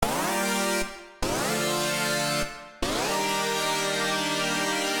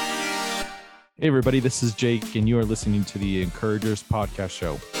Hey, everybody, this is Jake, and you are listening to the Encouragers Podcast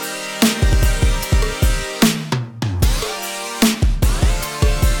Show.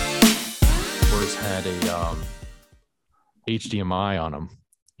 Course had a HDMI on them,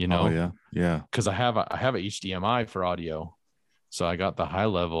 you know. Oh, yeah. Because I have a HDMI for audio, so I got the high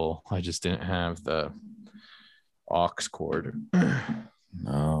level. I just didn't have the aux cord.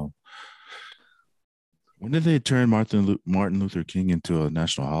 No. When did they turn Martin Luther King into a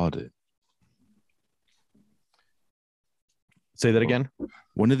national holiday? Say that again.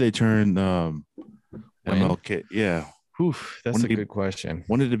 When did they turn MLK? Yeah. Oof, that's a good question.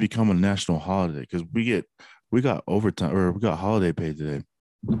 When did it become a national holiday? Because we got overtime, or we got holiday pay today.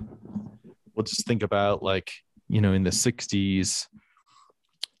 We'll just think about, like, in the 60s,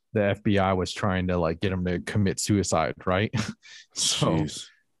 the FBI was trying to get him to commit suicide, right? So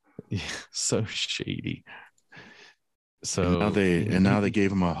so shady. So now they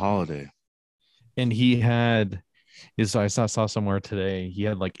gave him a holiday. And he had I saw somewhere today, he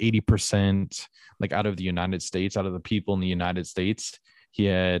had 80%, out of the United States, out of the people in the United States, he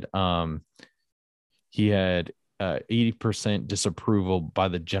had 80% disapproval by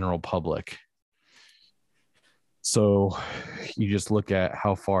the general public. So you just look at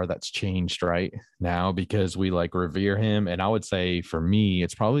how far that's changed right now, because we revere him. And I would say, for me,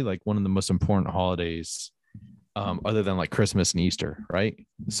 it's probably one of the most important holidays, other than Christmas and Easter, right?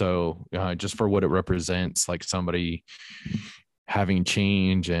 So just for what it represents, somebody having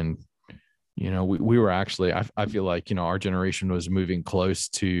change. And we were actually, I feel like our generation was moving close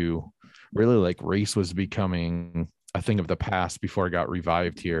to really race was becoming a thing of the past before it got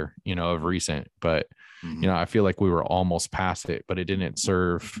revived here, of recent. But I feel like we were almost past it, but it didn't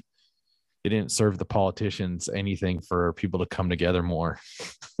serve the politicians anything for people to come together more.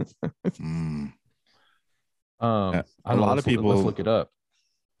 A lot of people, let's look it up.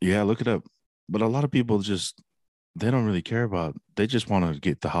 Yeah, look it up. But a lot of people they don't really care about, they just want to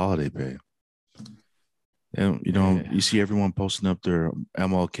get the holiday pay. And you see everyone posting up their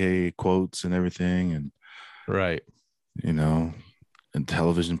MLK quotes and everything, and right, and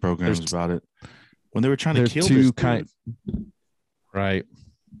television programs about it, when they were trying to kill this dude. Right.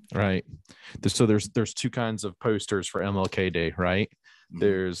 So there's two kinds of posters for MLK Day, right?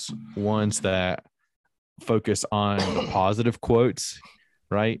 There's ones that focus on the positive quotes,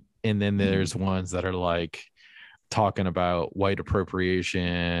 right? And then there's ones that are talking about white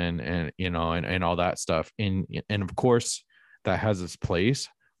appropriation and and all that stuff. And of course that has its place,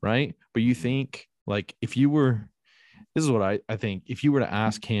 right? But you think, if you were, this is what I think, if you were to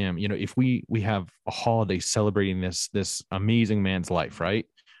ask him, if we have a holiday celebrating this amazing man's life, right?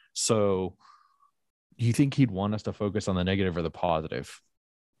 So do you think he'd want us to focus on the negative or the positive?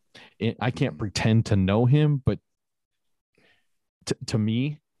 I can't pretend to know him, but to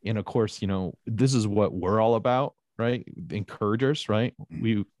me, and of course, this is what we're all about, right? Encouragers, right?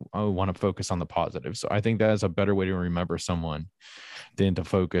 I want to focus on the positive. So I think that is a better way to remember someone than to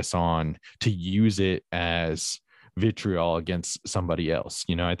focus on, to use it as vitriol against somebody else.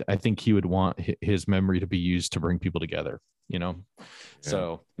 I think he would want his memory to be used to bring people together, Yeah.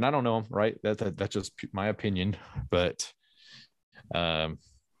 So, and I don't know, right? That's just my opinion, but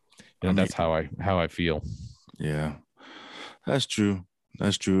that's how I feel. Yeah, that's true.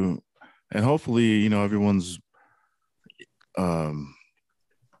 And hopefully, everyone's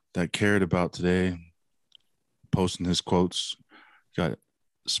that cared about today posting his quotes. Got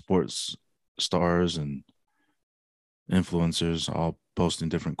sports stars and influencers all posting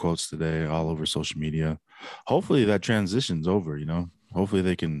different quotes today all over social media. Hopefully that transitions over, hopefully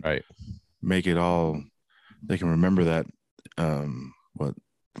they can make it all, they can remember that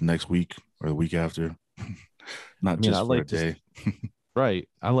next week or the week after. Not just for a day. Right.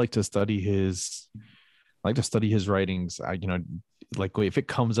 I like to study his writings. If it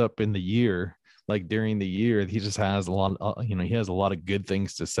comes up in the year, during the year, he just has a lot, he has a lot of good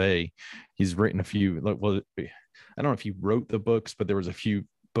things to say. He's written a few, I don't know if he wrote the books, but there was a few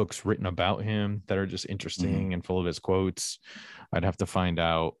books written about him that are just interesting and full of his quotes. I'd have to find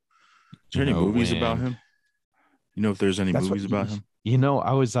out. Is there any movies about him? If there's any movies about him?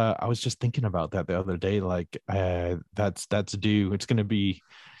 I was just thinking about that the other day. That's due. It's gonna be,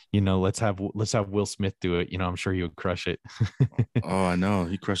 let's have Will Smith do it. I'm sure he would crush it. Oh, I know.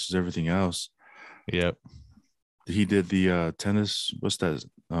 He crushes everything else. Yep. He did the tennis. What's that?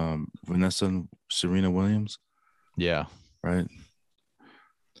 Vanessa and Serena Williams. Yeah. Right.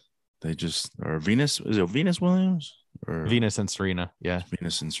 They just, or Venus. Is it Venus Williams? Or Venus and Serena? Yeah.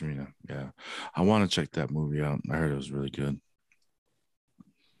 Venus and Serena. Yeah. I want to check that movie out. I heard it was really good.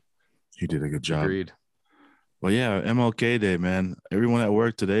 He did a good job. Agreed. Well, yeah, MLK Day, man. Everyone at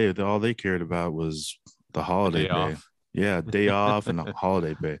work today, all they cared about was the A holiday day pay. off Yeah, day off and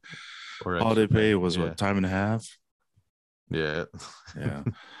holiday pay. or extra Holiday pay pay. was Yeah. what, time and a half? Yeah. Yeah.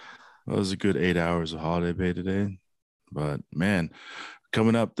 Well, it was a good 8 hours of holiday pay today. But man,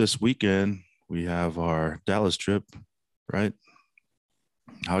 coming up this weekend, we have our Dallas trip, right?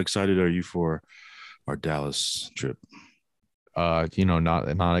 How excited are you for our Dallas trip?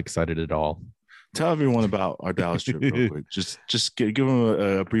 Not excited at all. Tell everyone about our Dallas trip real quick. Just give them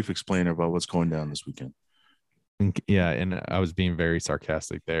a brief explainer about what's going down this weekend. Yeah, and I was being very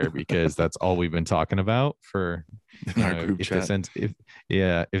sarcastic there because that's all we've been talking about for In our group if chat. this ends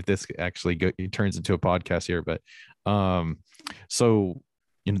if this actually it turns into a podcast here. But so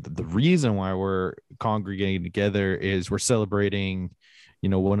the reason why we're congregating together is we're celebrating,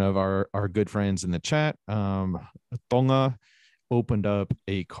 one of our good friends in the chat, Tonga, opened up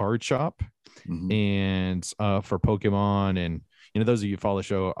a card shop, Mhm. and for Pokemon. And those of you who follow the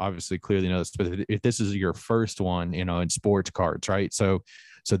show obviously clearly know this, but if this is your first one, in sports cards, right? So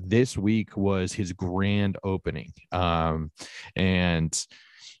this week was his grand opening, and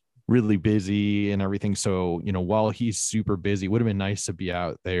really busy and everything. So while he's super busy, it would have been nice to be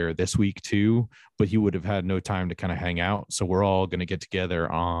out there this week too, but he would have had no time to kind of hang out. So we're all going to get together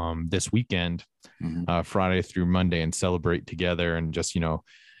this weekend, Friday through Monday, and celebrate together, and just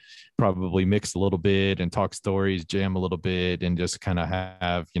probably mix a little bit and talk stories, jam a little bit, and just kind of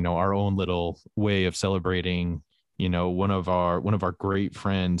have our own little way of celebrating one of our great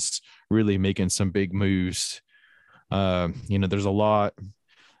friends really making some big moves. There's a lot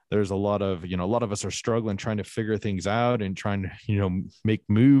of a lot of us are struggling trying to figure things out and trying to make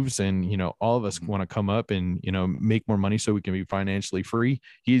moves, and all of us want to come up and make more money so we can be financially free.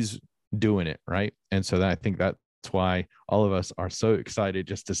 He's doing it, right? And so I think that's why all of us are so excited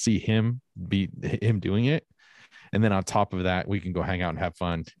just to see him doing it. And then on top of that, we can go hang out and have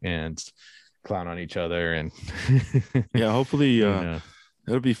fun and clown on each other. And Yeah, hopefully you know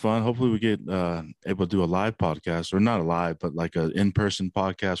it'll be fun. Hopefully we get able to do a live podcast, or not a live, but like an in-person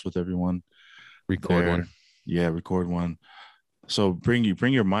podcast with everyone record there. one. Yeah, record one. So bring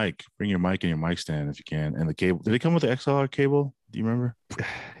your mic, and your mic stand if you can, and the cable. Did it come with the XLR cable? Do you remember?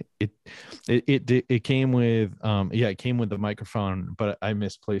 It came with it came with the microphone, but I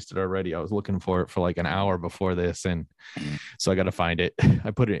misplaced it already. I was looking for it for like an hour before this, and so I got to find it.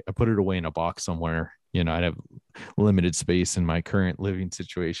 I put it away in a box somewhere. I have limited space in my current living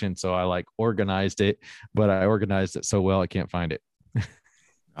situation, so I like organized it, but I organized it so well I can't find it.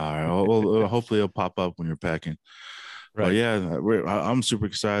 All right. Well, hopefully it'll pop up when you're packing. But Right. yeah, I'm super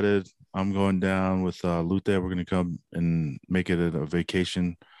excited. I'm going down with Lute. We're gonna come and make it a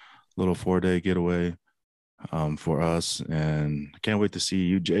vacation, little 4-day getaway for us, and I can't wait to see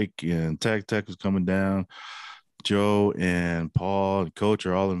you, Jake, and Tech is coming down. Joe and Paul and Coach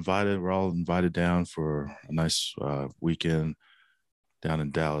are all invited. We're all invited down for a nice weekend down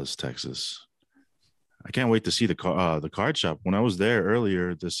in Dallas, Texas. I can't wait to see the card shop. When I was there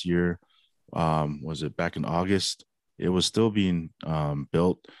earlier this year, was it back in August? It was still being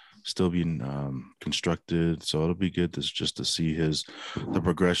built, still being constructed. So it'll be good to see the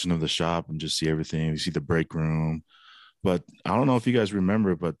progression of the shop and just see everything. You see the break room. But I don't know if you guys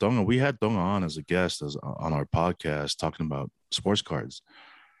remember, but we had Donga on as a guest on our podcast talking about sports cards.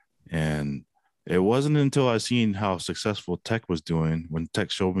 And it wasn't until I seen how successful Tech was doing, when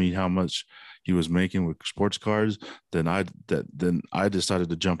Tech showed me how much he was making with sports cards, then I decided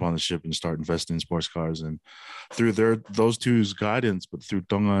to jump on the ship and start investing in sports cards. And through those two's guidance, but through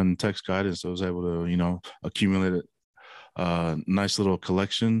Donga and Tech's guidance, I was able to accumulate a nice little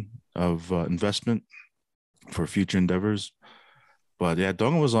collection of investment for future endeavors. But yeah,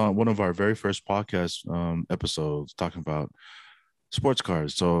 Donga was on one of our very first podcast episodes talking about sports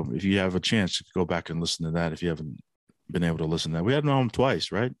cards. So if you have a chance, go back and listen to that if you haven't been able to listen to that. We had him on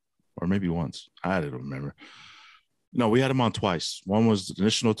twice, right? Or maybe once. I don't remember. No, we had him on twice. One was the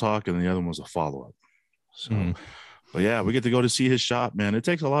initial talk, and the other one was a follow-up. So, but yeah, we get to go to see his shop, man. It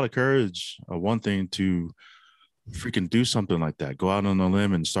takes a lot of courage, one thing, to freaking do something like that. Go out on a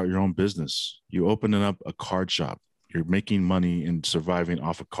limb and start your own business. You opening up a card shop. You're making money and surviving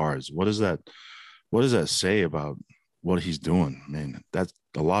off of cards. What does that say about what he's doing? Man, that's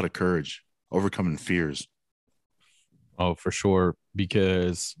a lot of courage, overcoming fears. Oh, for sure.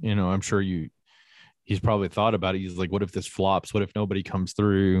 Because, I'm sure he's probably thought about it. He's like, what if this flops? What if nobody comes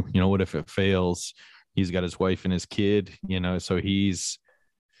through? What if it fails? He's got his wife and his kid, so he's,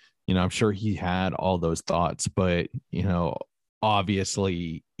 I'm sure he had all those thoughts, but,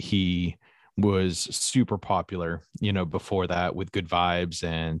 obviously he was super popular, before that, with good vibes,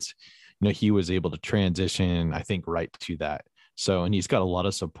 and, he was able to transition, I think, right to that. So, and he's got a lot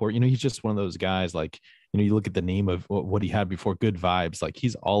of support. He's just one of those guys, like, you look at the name of what he had before, Good Vibes. Like,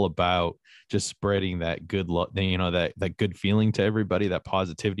 he's all about just spreading that good luck, that good feeling to everybody, that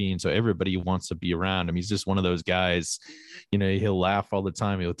positivity. And so everybody wants to be around him. He's just one of those guys, he'll laugh all the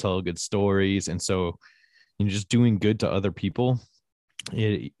time. He'll tell good stories. And so, just doing good to other people,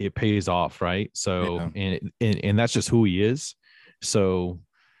 it pays off. Right. So, Yeah. and that's just who he is. So,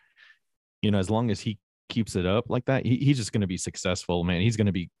 as long as he keeps it up like that, he's just going to be successful, man. He's going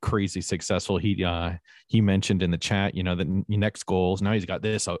to be crazy successful. He mentioned in the chat, the next goals. Now he's got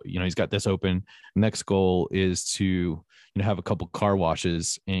this, he's got this open. Next goal is to, have a couple car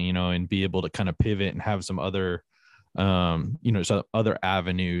washes and be able to kind of pivot and have some other, some other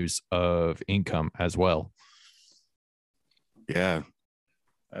avenues of income as well. Yeah.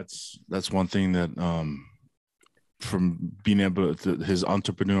 That's one thing that, from being able to, his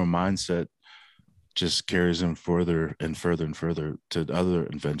entrepreneurial mindset just carries him further and further and further to other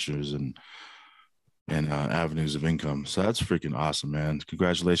adventures and avenues of income. So that's freaking awesome, man.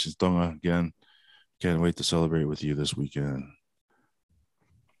 Congratulations, Tonga, again. Can't wait to celebrate with you this weekend.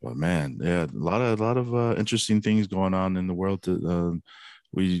 But man, yeah, a lot of interesting things going on in the world.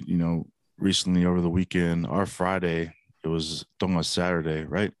 We, recently over the weekend, our Friday, it was Tonga Saturday,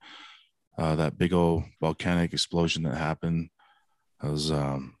 right? That big old volcanic explosion that happened. It was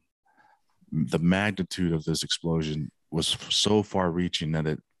the magnitude of this explosion was so far reaching that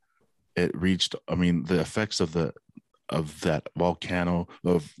it reached, I mean, the effects of that volcano,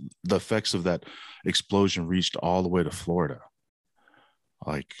 of the effects of that explosion reached all the way to Florida.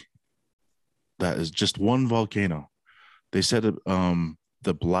 Like, that is just one volcano. They said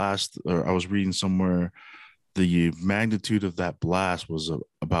the blast, or I was reading somewhere, the magnitude of that blast was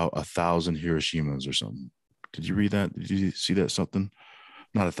about 1,000 Hiroshimas or something. Did you read that? Did you see that? Something?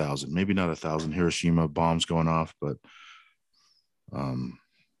 Not 1,000, maybe not 1,000 Hiroshima bombs going off, but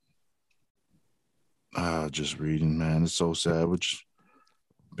just reading, man, it's so sad. Which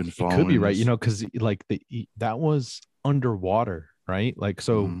been It could be following right, this. because like that was underwater, right? Like,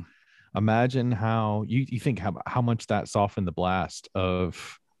 so imagine how you think how much that softened the blast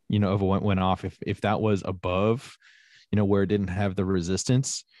of of what went off. If that was above, where it didn't have the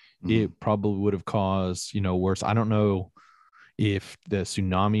resistance, it probably would have caused worse. I don't know if the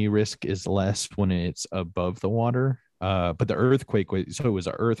tsunami risk is less when it's above the water. But the earthquake was, so it was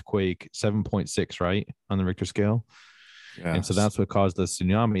an earthquake 7.6, right, on the Richter scale. Yeah. And so that's what caused the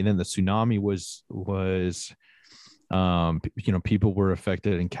tsunami. And then the tsunami was people were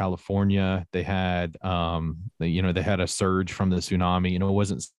affected in California. They had they had a surge from the tsunami. It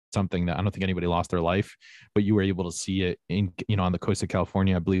wasn't something that, I don't think anybody lost their life, but you were able to see it in on the coast of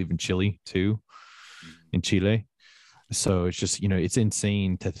California, I believe in Chile too, in Chile. So it's just, it's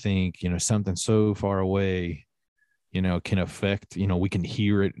insane to think, something so far away, can affect, we can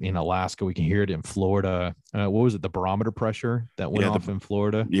hear it in Alaska. We can hear it in Florida. What was it? The barometer pressure that went off in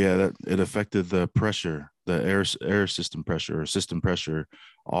Florida. Yeah. That it affected the pressure, the air system pressure, or system pressure,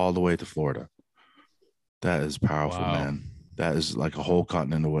 all the way to Florida. That is powerful, Wow. man. That is like a whole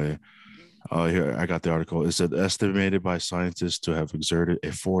continent away. Here, I got the article. It said estimated by scientists to have exerted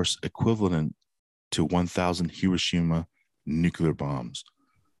a force equivalent to 1,000 Hiroshima nuclear bombs.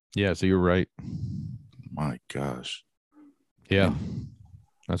 Yeah, so you're right. My gosh. Yeah,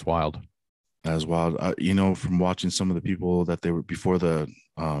 that's wild. That's wild. From watching some of the people that they were before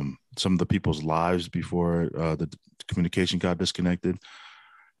some of the people's lives before the communication got disconnected.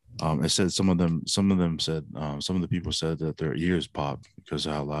 It said some of them said, some of the people said that their ears popped because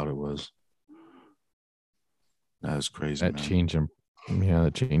of how loud it was. That is crazy, That man.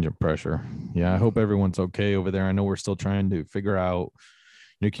 the change in pressure. Yeah, I hope everyone's okay over there. I know we're still trying to figure out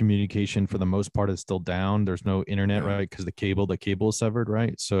communication. For the most part is still down. There's no internet, right? Because the cable is severed,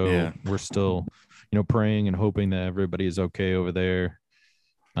 right? So we're still, praying and hoping that everybody is okay over there.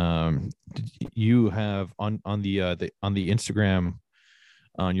 You have on the Instagram,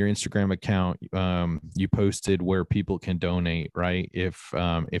 on your Instagram account, you posted where people can donate, right? If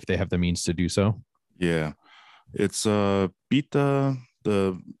they have the means to do so. Yeah. It's Pita,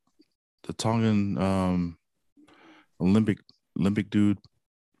 the Tongan Olympic dude.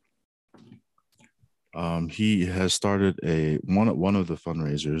 He has started one of the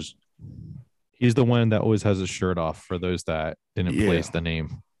fundraisers. He's the one that always has his shirt off, for those that didn't place the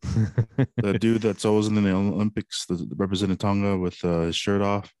name. The dude that's always in the Olympics, representing Tonga with his shirt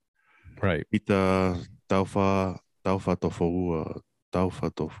off. Right. Pita Taufa Tofua.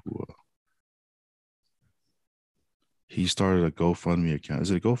 He started a GoFundMe account.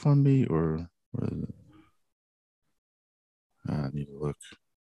 Is it a GoFundMe or is it? I need to look.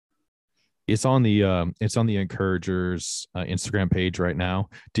 it's on the Encouragers Instagram page right now.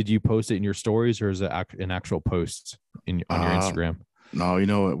 Did you post it in your stories, or is it an actual post on your Instagram? No, you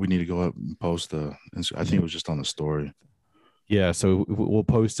know what? We need to go up and post the. I think it was just on the story. Yeah, so we'll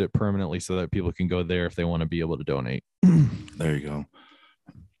post it permanently so that people can go there if they want to be able to donate. There you go.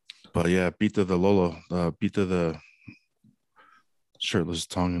 But yeah, Pita the Lolo, Pita the shirtless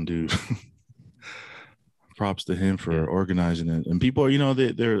Tongan dude. Props to him for organizing it. And people, you know,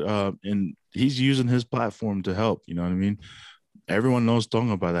 they're and he's using his platform to help. You know what I mean? Everyone knows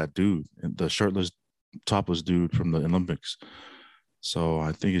Tonga by that dude, the shirtless, topless dude from the Olympics. So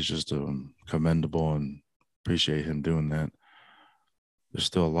I think it's just commendable and appreciate him doing that. There's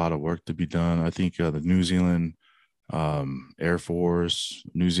still a lot of work to be done. I think the New Zealand Air Force,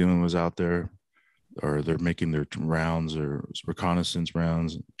 New Zealand was out there, or they're making their rounds or reconnaissance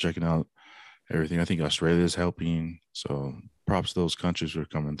rounds, checking out everything. I think Australia is helping. So props to those countries who are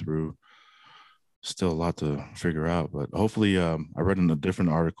coming through. Still a lot to figure out, but hopefully, I read in a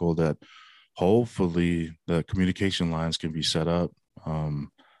different article that hopefully the communication lines can be set up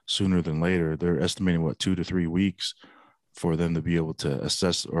sooner than later. They're estimating 2 to 3 weeks for them to be able to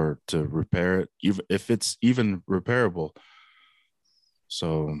assess or to repair it, even if it's even repairable.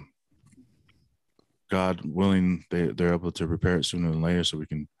 So, God willing, they're able to repair it sooner than later, so we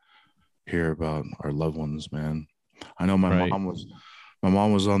can hear about our loved ones. Man, I know my mom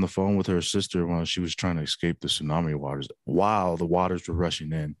was on the phone with her sister while she was trying to escape the tsunami waters. Wow, the waters were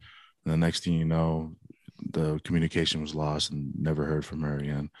rushing in, and the next thing you know, the communication was lost and never heard from her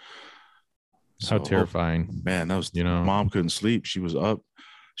again. So, how terrifying. Man, that was, mom couldn't sleep. She was up.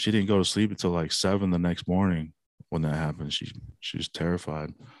 She didn't go to sleep until like 7 the next morning when that happened. She was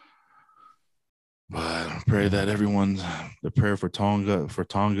terrified. But I pray that everyone's the prayer for Tonga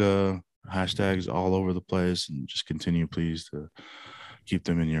hashtags all over the place, and just continue, please, to keep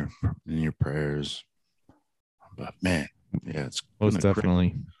them in your prayers. But man, yeah, it's most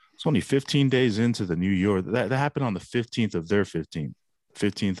definitely. It's only 15 days into the new year. That happened on the 15th of their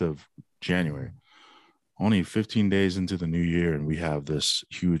 15th of January. Only 15 days into the new year, and we have this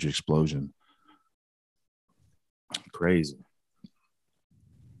huge explosion. Crazy.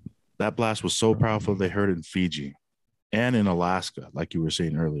 That blast was so powerful they heard it in Fiji and in Alaska, like you were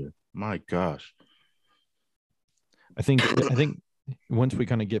saying earlier. My gosh. I think once we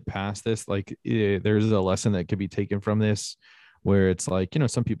kind of get past this, like there's a lesson that could be taken from this, where it's like,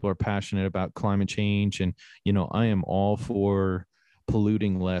 some people are passionate about climate change, and I am all for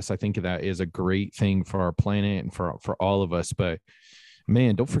polluting less. I think that is a great thing for our planet and for all of us. But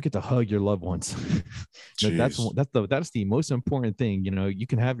man, don't forget to hug your loved ones. That's the most important thing. You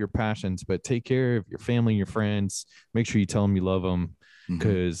can have your passions, but take care of your family and your friends. Make sure you tell them you love them,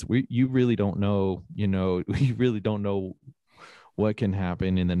 because you really don't know. We really don't know what can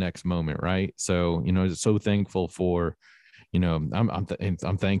happen in the next moment, right? So so thankful for.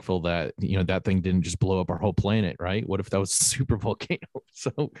 I'm thankful that that thing didn't just blow up our whole planet, right? What if that was a super volcano?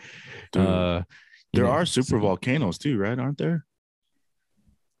 So, there are super volcanoes too, right? Aren't there?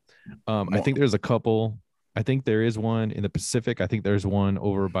 I think there's a couple. I think there is one in the Pacific. I think there's one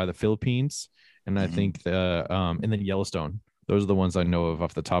over by the Philippines, and I think and then Yellowstone. Those are the ones I know of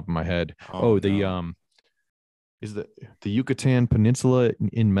off the top of my head. Is the Yucatan Peninsula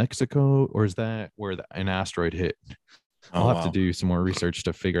in Mexico, or is that where an asteroid hit? I'll have to do some more research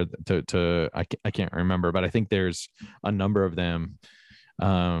to figure I can't remember, but I think there's a number of them,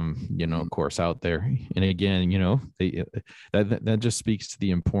 of course, out there. And again, that just speaks to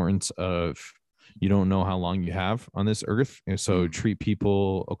the importance of, you don't know how long you have on this earth. And so treat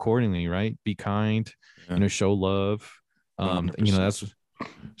people accordingly, right? Be kind, show love. That's,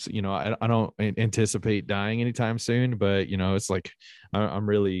 I don't anticipate dying anytime soon, but it's like, I'm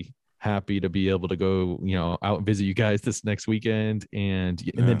really happy to be able to go, out and visit you guys this next weekend, and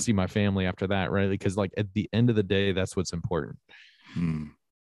then see my family after that, right? Because like at the end of the day, that's what's important.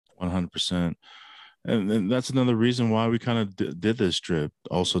 100%. And that's another reason why we kind of did this trip,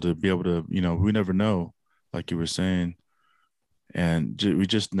 also to be able to, we never know, like you were saying, and we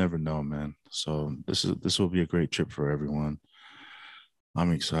just never know, man. So this will be a great trip for everyone.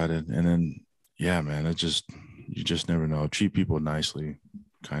 I'm excited. And then, yeah, man, you just never know. Treat people nicely,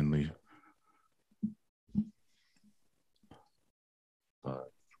 kindly.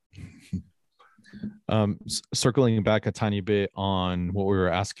 Circling back a tiny bit on what we were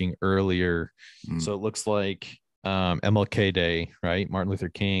asking earlier. So it looks like MLK Day, right? Martin Luther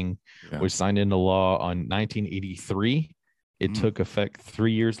King was signed into law on 1983. It took effect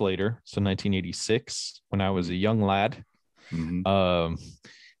 3 years later, so 1986, when I was a young lad. And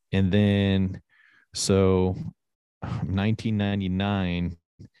then so 1999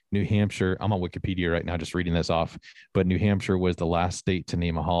 New Hampshire, I'm on Wikipedia right now, just reading this off, but New Hampshire was the last state to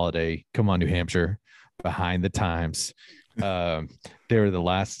name a holiday. Come on, New Hampshire, behind the times. Um, they were the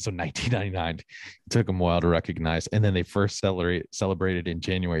last, so 1999. It took them a while to recognize, and then they first celebrated in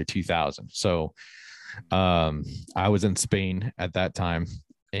January 2000. So I was in Spain at that time,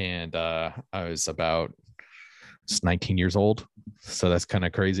 and I was about 19 years old. So that's kind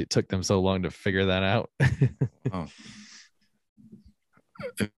of crazy. It took them so long to figure that out. Oh.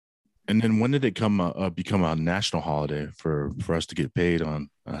 And then when did it become a national holiday for us to get paid on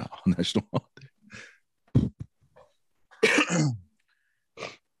national holiday?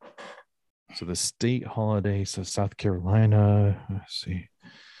 So the state holiday, so South Carolina, let's see.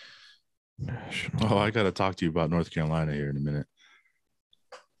 National. Oh, I got to talk to you about North Carolina here in a minute.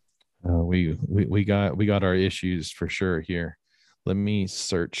 We got our issues for sure here. Let me just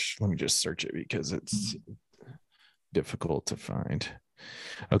search it because it's difficult to find.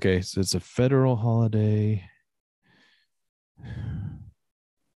 Okay, so it's a federal holiday.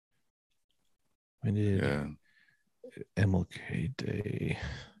 When did MLK Day?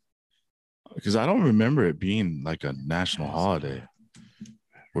 Because I don't remember it being like a national holiday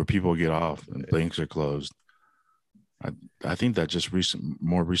where people get off and banks are closed. I think that just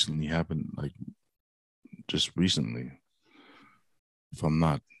more recently happened, like just recently, if I'm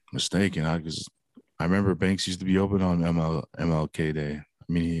not mistaken. Because I remember banks used to be open on MLK Day.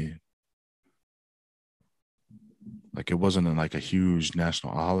 I mean, like it wasn't like a huge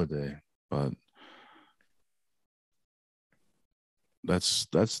national holiday, but that's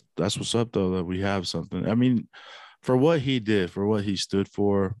what's up though, that we have something. I mean, for what he did, for what he stood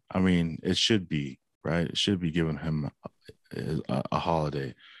for, I mean, it should be right. It should be giving him a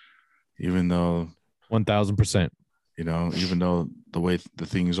holiday, even though 1000%. You know, even though the way the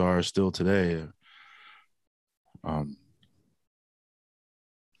things are still today.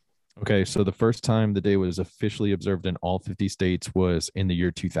 Okay, so the first time the day was officially observed in all 50 states was in the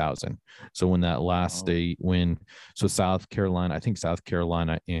year 2000. So when that last state, so South Carolina, I think South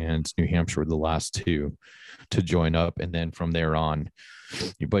Carolina and New Hampshire were the last two to join up, and then from there on.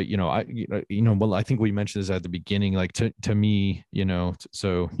 But well, I think we mentioned this at the beginning. Like to me,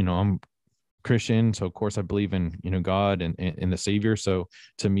 I'm Christian, so of course I believe in God and the Savior. So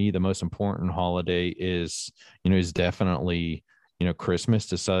to me, the most important holiday is definitely Christmas,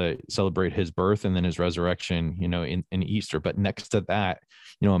 to celebrate his birth and then his resurrection, in Easter. But next to that,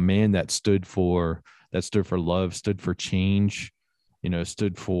 a man that stood for love, stood for change,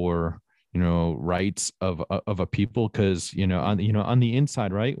 stood for rights of a people, because on the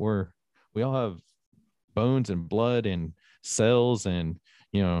inside, right, we all have bones and blood and cells and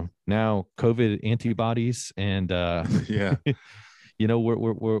now COVID antibodies, and yeah.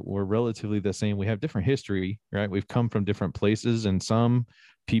 We're relatively the same. We have different history, right? We've come from different places, and some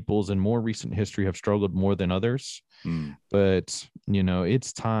peoples in more recent history have struggled more than others. But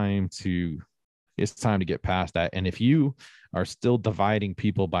it's time to get past that. And if you are still dividing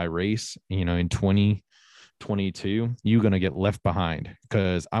people by race, in 2022, you're going to get left behind,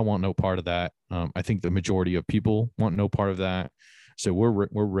 because I want no part of that. I think the majority of people want no part of that. So we're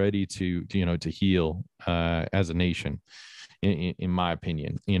ready to heal as a nation. In my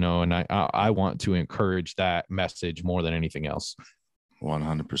opinion, and I want to encourage that message more than anything else.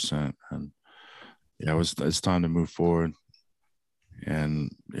 100%. And yeah, it's time to move forward.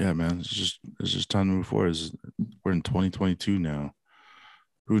 And yeah, man, it's just time to move forward. We're in 2022 now.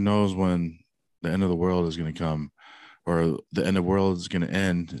 Who knows when the end of the world is going to come, or the end of the world is going to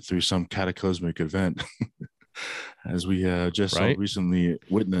end through some cataclysmic event, as we just so recently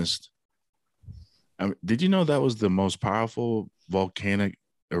witnessed. Did you know that was the most powerful volcanic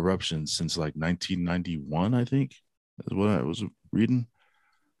eruption since like 1991? I think that's what I was reading.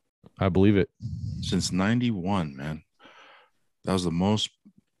 I believe it. Since 91, man. That was the most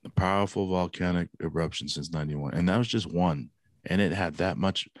powerful volcanic eruption since 91. And that was just one. And it had that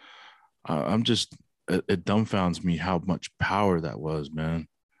much. It dumbfounds me how much power that was, man.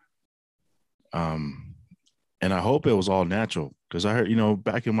 And I hope it was all natural, because I heard,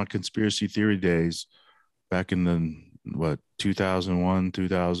 back in my conspiracy theory days, back in the 2001,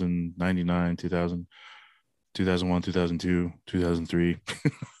 2099, 2000, 2001, 2002, 2003.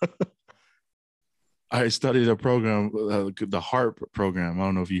 I studied a program, the HARP program. I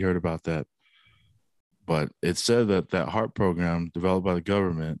don't know if you heard about that, but it said that HARP program, developed by the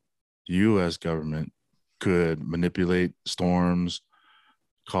government, the U.S. government, could manipulate storms,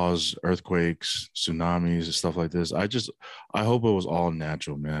 cause earthquakes, tsunamis, and stuff like this. I hope it was all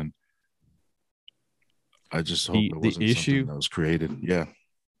natural, man. I just hope it wasn't something that was created. Yeah.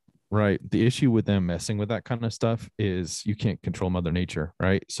 Right. The issue with them messing with that kind of stuff is you can't control Mother Nature,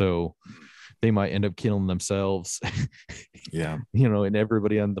 right? So they might end up killing themselves, Yeah. and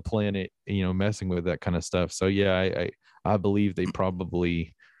everybody on the planet, messing with that kind of stuff. So yeah, I believe they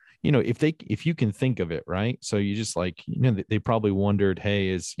probably, if you can think of it, right? So you just like, they probably wondered,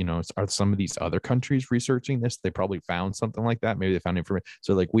 hey, are some of these other countries researching this? They probably found something like that. Maybe they found information.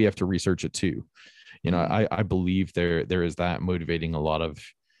 So like we have to research it too. I believe there is that motivating a lot of,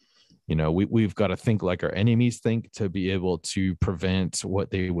 we've got to think like our enemies think to be able to prevent what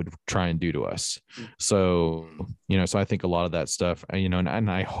they would try and do to us. So, so I think a lot of that stuff, and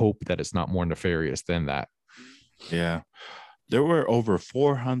I hope that it's not more nefarious than that. Yeah. There were over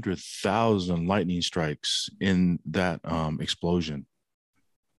 400,000 lightning strikes in that explosion.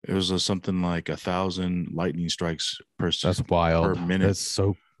 It was something like 1,000 lightning strikes That's wild. per minute. That's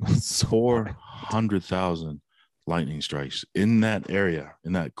so 400,000 lightning strikes in that area,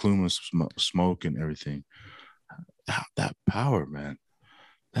 in that plume of smoke and everything. That power, man,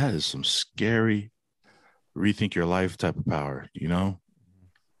 that is some scary rethink your life type of power,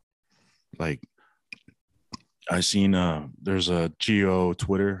 Like I seen there's a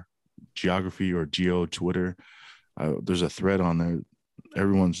geography or geo Twitter. There's a thread on there.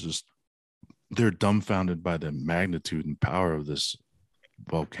 Everyone's just they're dumbfounded by the magnitude and power of this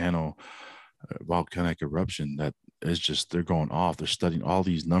volcanic eruption that is just they're going off. They're studying all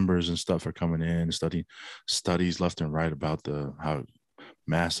these numbers and stuff are coming in, studying studies left and right about how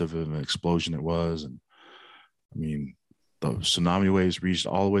massive of an explosion it was. And I mean, the tsunami waves reached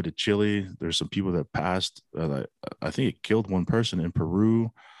all the way to Chile. There's some people that passed. I think it killed one person in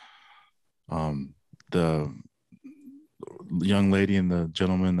Peru. The young lady and the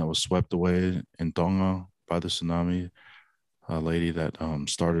gentleman that was swept away in Tonga by the tsunami, a lady that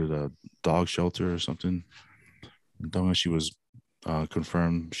started a dog shelter or something in Tonga, she was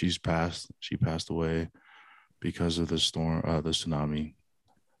confirmed she passed away because of the storm, the tsunami.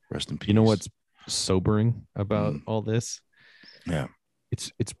 Rest in peace. You know what's sobering about all this? Yeah.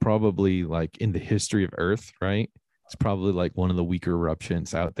 It's probably like in the history of Earth, right? It's probably like one of the weaker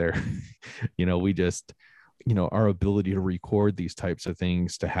eruptions out there. We just, our ability to record these types of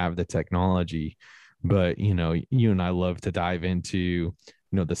things, to have the technology. But, you and I love to dive into,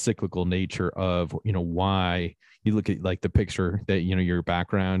 the cyclical nature of, why you look at like the picture that, your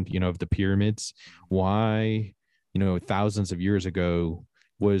background, of the pyramids, why, thousands of years ago,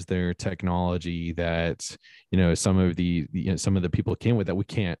 was there technology that some of the people came with that we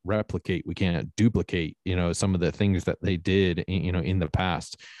can't replicate, we can't duplicate, some of the things that they did in the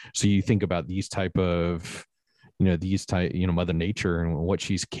past. So you think about these type of Mother Nature and what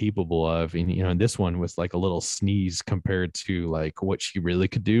she's capable of, and this one was like a little sneeze compared to like what she really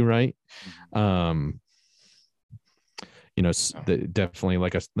could do, right? Definitely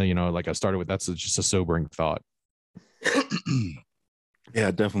like I started with, that's just a sobering thought.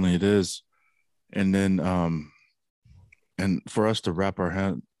 Yeah, definitely it is. And then and for us to wrap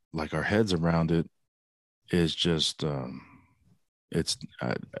our heads around it is just it's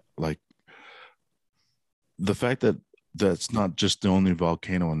like the fact that that's not just the only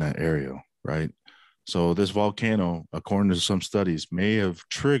volcano in that area, right? So this volcano, according to some studies, may have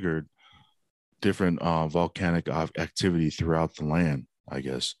triggered different volcanic activity throughout the land, I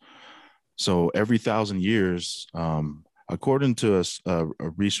guess. So every 1,000 years, according to a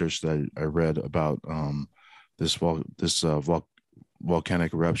research that I read about this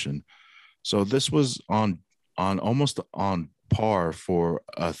volcanic eruption, so this was on almost on par for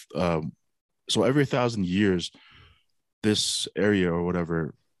so every 1,000 years, this area or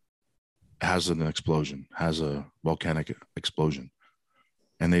whatever has a volcanic explosion,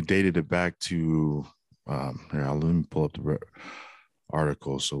 and they dated it back to here. Let me pull up the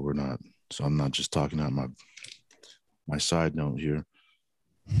article so I'm not just talking out my side note here.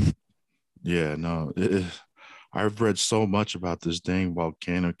 Yeah, no, I've read so much about this dang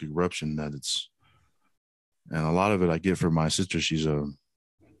volcanic eruption and a lot of it I get from my sister. She's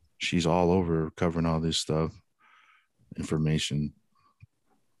all over covering all this stuff, information.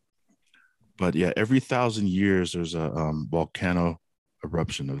 But yeah, every 1,000 years there's a volcano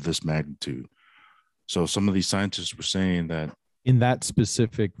eruption of this magnitude. So some of these scientists were saying that in that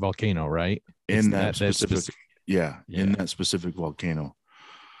specific volcano, right? In that specific volcano.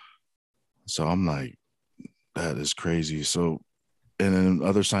 So I'm like, that is crazy. So, and then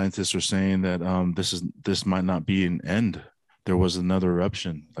other scientists are saying that this might not be an end. There was another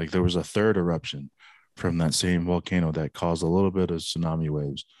eruption, like there was a third eruption from that same volcano that caused a little bit of tsunami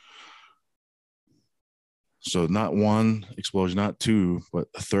waves. So not one explosion, not two, but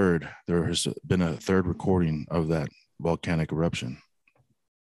a third. There has been a third recording of that volcanic eruption.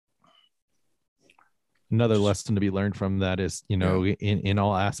 another lesson to be learned from that is, in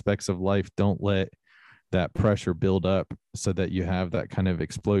all aspects of life, don't let that pressure build up so that you have that kind of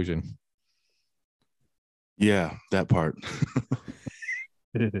explosion. Yeah, that part.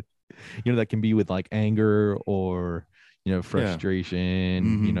 That can be with like anger or, frustration,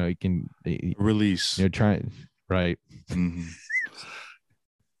 Mm-hmm. it can Release. Try, right. Mm-hmm.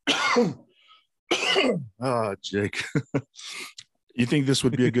 Jake. You think this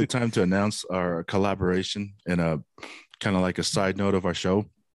would be a good time to announce our collaboration and a kind of like a side note of our show?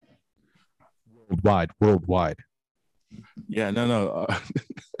 Worldwide. Yeah, no.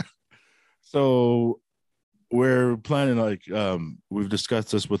 So we're planning we've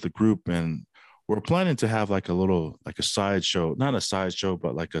discussed this with the group, and we're planning to have like a little like a side show, not a side show,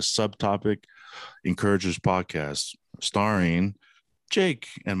 but like a subtopic Encouragers podcast starring Jake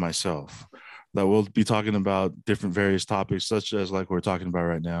and myself, that we'll be talking about different various topics, such as like we're talking about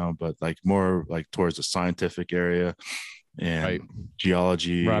right now, but like more like towards the scientific area and right.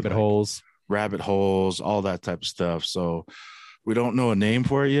 geology, rabbit holes, all that type of stuff. So we don't know a name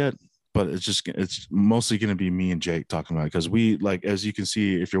for it yet, but it's mostly going to be me and Jake talking about it, because we, like, as you can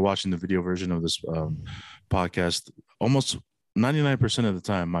see if you're watching the video version of this podcast, almost 99% of the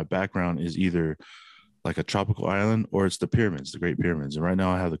time my background is either like a tropical island or it's the pyramids, the Great Pyramids. And right now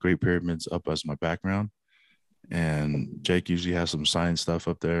I have the Great Pyramids up as my background, and Jake usually has some science stuff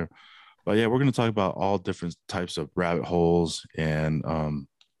up there. But yeah, we're going to talk about all different types of rabbit holes and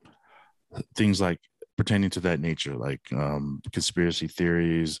things like pertaining to that nature, like conspiracy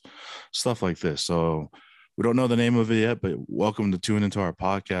theories, stuff like this. So we don't know the name of it yet, but welcome to tune into our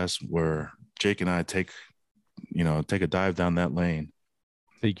podcast where Jake and I take a dive down that lane.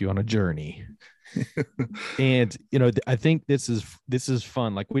 Take you on a journey. And I think this is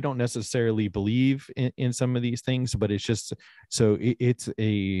fun. Like, we don't necessarily believe in some of these things, but it's just so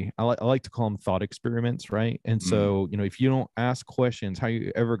I like to call them thought experiments, right? And so if you don't ask questions, how are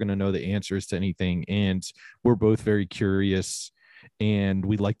you ever going to know the answers to anything? And we're both very curious and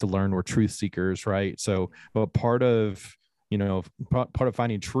we like to learn. We're truth seekers, right? So but part of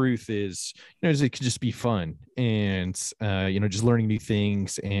finding truth is, it could just be fun and, just learning new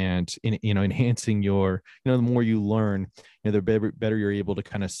things and, enhancing your, the more you learn, the better you're able to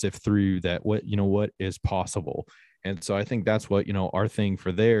kind of sift through that, what is possible. And so I think that's what, our thing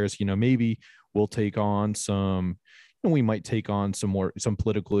for theirs, maybe we'll take on we might take on some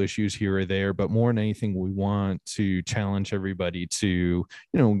political issues here or there, but more than anything, we want to challenge everybody to,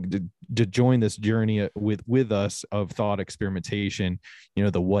 to join this journey with us of thought experimentation,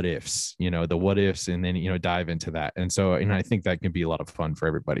 the what ifs, and then, dive into that. And so, I think that can be a lot of fun for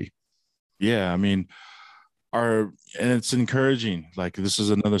everybody. Yeah. I mean, and it's encouraging. Like, this is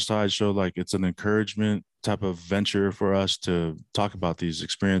another side show. Like, it's an encouragement type of venture for us to talk about these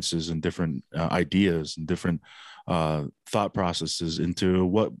experiences and different ideas and different thought processes into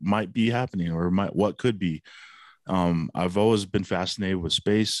what might be happening or what could be. I've always been fascinated with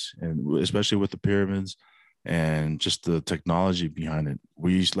space, and especially with the pyramids and just the technology behind it.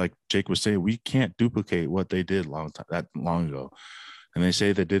 Like Jake was saying, we can't duplicate what they did that long ago. And they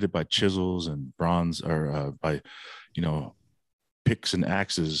say they did it by chisels and bronze, or by, picks and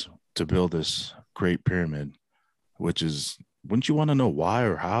axes to build this great pyramid, which is, wouldn't you want to know why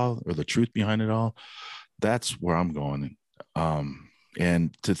or how or the truth behind it all? That's where I'm going.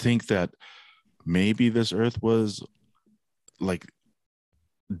 And to think that maybe this earth was like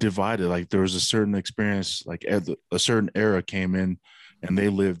divided, like there was a certain experience, like a certain era came in and they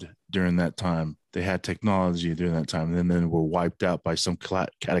lived during that time. They had technology during that time, and then were wiped out by some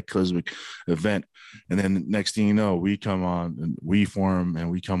cataclysmic event. And then next thing you know, we come on and we form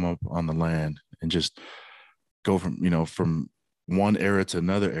and we come up on the land and just go from one era to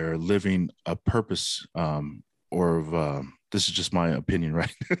another era, living a purpose, this is just my opinion,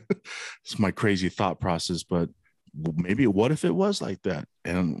 right? It's my crazy thought process, but maybe what if it was like that?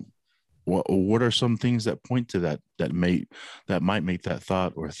 And what are some things that point to that might make that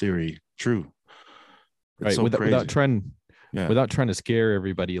thought or theory true? It's right. So without trying to scare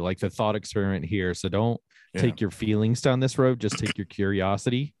everybody, like the thought experiment here. So don't take your feelings down this road, just take your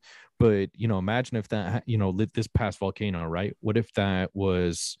curiosity. But, imagine if that, lit this past volcano, right? What if that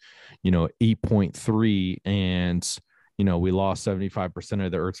was, 8.3 and, we lost 75%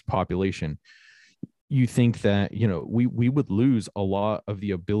 of the Earth's population? You think that, we would lose a lot of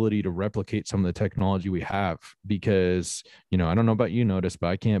the ability to replicate some of the technology we have, because, I don't know about you, Notis, but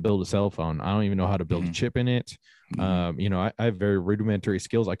I can't build a cell phone. I don't even know how to build a chip in it. I have very rudimentary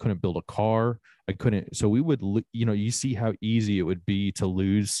skills. I couldn't build a car. I couldn't. So we would, you see how easy it would be to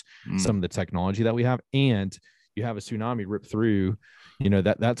lose some of the technology that we have. And you have a tsunami rip through,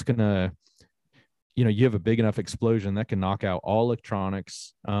 that's going to, you have a big enough explosion that can knock out all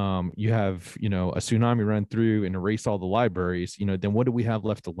electronics. You have, a tsunami run through and erase all the libraries, then what do we have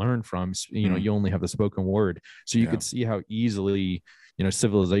left to learn from? You only have the spoken word. So you could see how easily,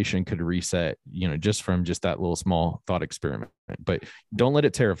 civilization could reset, just from just that little small thought experiment. But don't let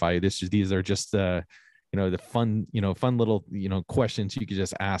it terrify you. These are just, the fun, fun little, questions you could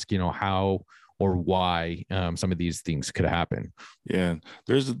just ask, how or why some of these things could happen. Yeah,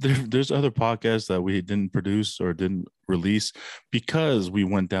 there's other podcasts that we didn't produce or didn't release because we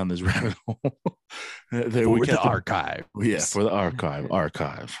went down this rabbit hole. For the archive. Yeah, for the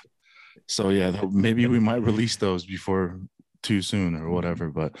archive. So yeah, maybe we might release those before too soon or whatever.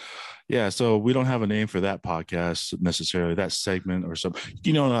 But yeah, so we don't have a name for that podcast necessarily, that segment or something.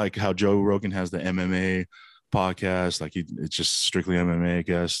 Like how Joe Rogan has the MMA podcast, like it's just strictly MMA, I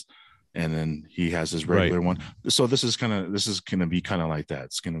guess. And then he has his regular one. So this is gonna be kind of like that.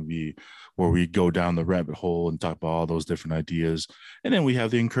 It's gonna be where we go down the rabbit hole and talk about all those different ideas. And then we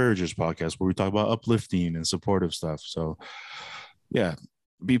have the Encouragers podcast where we talk about uplifting and supportive stuff. So yeah,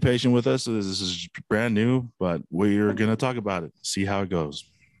 be patient with us. This is brand new, but we're gonna talk about it, see how it goes.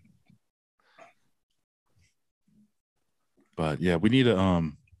 But yeah, we need a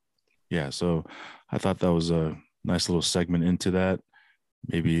so I thought that was a nice little segment into that.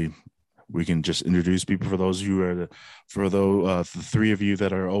 Maybe we can just introduce people for those the three of you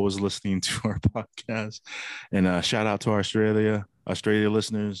that are always listening to our podcast, and shout out to our Australia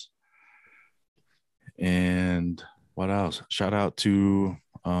listeners. And what else? Shout out to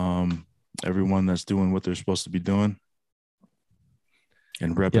everyone that's doing what they're supposed to be doing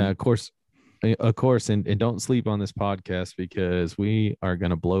and repping. Yeah, of course. And don't sleep on this podcast because we are going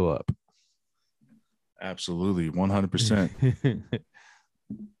to blow up. Absolutely. 100%.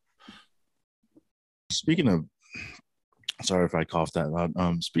 Speaking of, sorry if I coughed that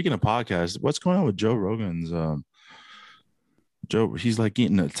loud. Speaking of podcasts, what's going on with Joe Rogan's? Joe, he's like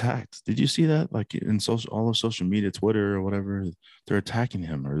getting attacked. Did you see that? Like in all of social media, Twitter or whatever, they're attacking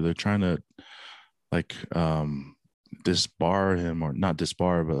him or they're trying to like disbar him, or not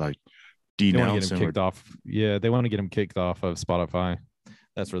disbar, but like denounce him. Kicked off. Yeah, they want to get him kicked off of Spotify.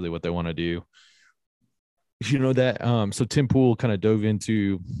 That's really what they want to do. That. So Tim Pool kind of dove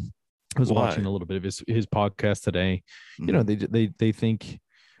into. I was watching a little bit of his podcast today. Mm-hmm. They think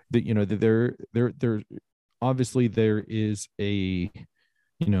that that they're obviously there is there's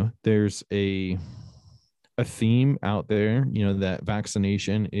a theme out there, that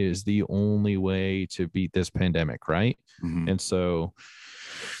vaccination is the only way to beat this pandemic, right? Mm-hmm. And so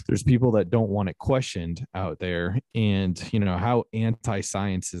there's people that don't want it questioned out there. And, how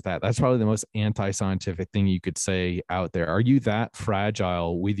anti-science is that? That's probably the most anti-scientific thing you could say out there. Are you that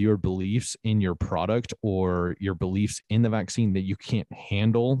fragile with your beliefs in your product or your beliefs in the vaccine that you can't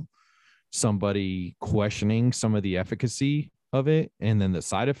handle somebody questioning some of the efficacy of it and then the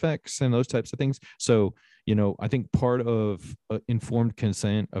side effects and those types of things? So, I think part of informed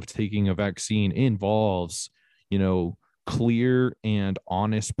consent of taking a vaccine involves, clear and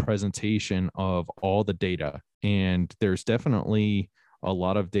honest presentation of all the data. And there's definitely a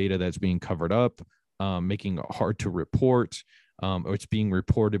lot of data that's being covered up, making it hard to report, or it's being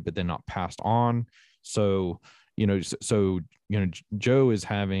reported, but then not passed on. So, Joe is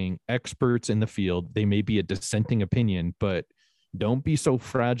having experts in the field. They may be a dissenting opinion, but don't be so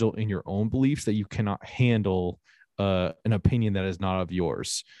fragile in your own beliefs that you cannot handle an opinion that is not of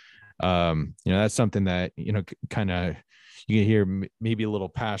yours. That's something that, kind of, you can hear maybe a little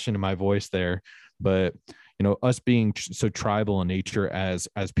passion in my voice there, but, us being so tribal in nature as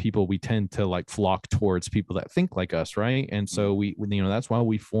people, we tend to like flock towards people that think like us. Right. And so we that's why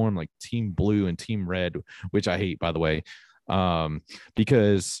we form like Team Blue and Team Red, which I hate, by the way,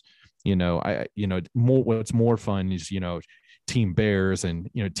 because, what's more fun is, Team Bears and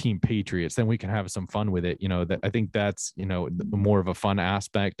Team Patriots, then we can have some fun with it. That I think that's more of a fun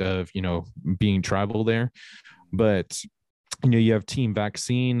aspect of being tribal there. But you have Team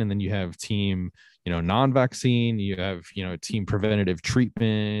Vaccine, and then you have Team non-vaccine, you have Team Preventative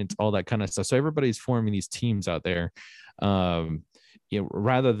Treatment, all that kind of stuff. So everybody's forming these teams out there,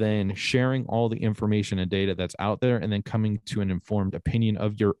 rather than sharing all the information and data that's out there and then coming to an informed opinion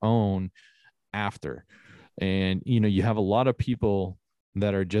of your own after. And, you have a lot of people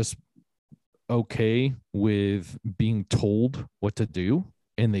that are just okay with being told what to do,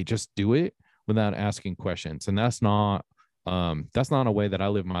 and they just do it without asking questions. And that's not a way that I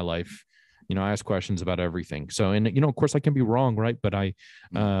live my life. I ask questions about everything. So, and, of course I can be wrong. Right. But I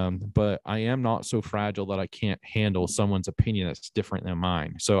am not so fragile that I can't handle someone's opinion that's different than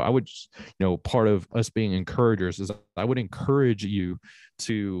mine. So I would, part of us being encouragers is I would encourage you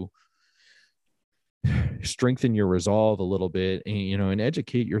to strengthen your resolve a little bit, and and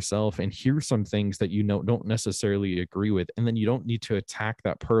educate yourself and hear some things that don't necessarily agree with, and then you don't need to attack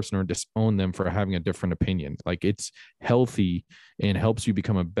that person or disown them for having a different opinion. Like, it's healthy and helps you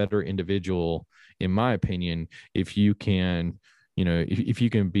become a better individual, in my opinion, if you can, if you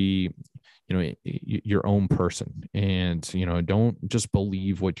can be, your own person, and don't just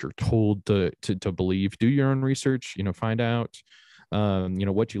believe what you're told to believe. Do your own research, find out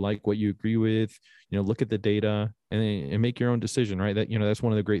what you like, what you agree with, look at the data, and make your own decision, right? That's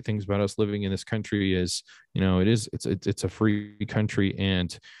one of the great things about us living in this country is, it's a free country,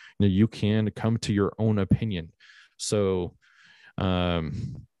 and you can come to your own opinion. So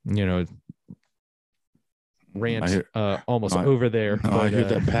rant almost over there. No, but I hear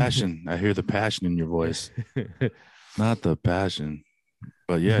that passion. I hear the passion in your voice. Not the passion.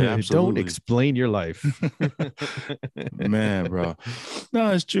 But yeah, absolutely. Don't explain your life. Man, bro.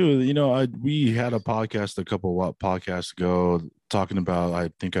 No, it's true. We had a podcast a couple of podcasts ago talking about, I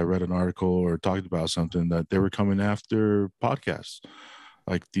think I read an article or talked about something that they were coming after podcasts.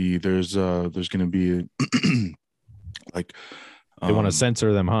 Like there's going to be like they want to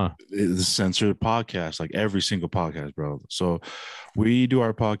censor them, huh? Censor podcasts, like every single podcast, bro. So we do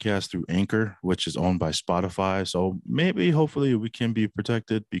our podcast through Anchor, which is owned by Spotify. So maybe, hopefully, we can be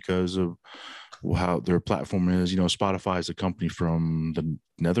protected because of how their platform is. Spotify is a company from the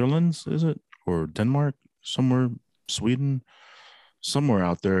Netherlands, is it? Or Denmark, somewhere, Sweden, somewhere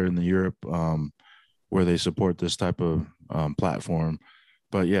out there in the Europe, where they support this type of platform.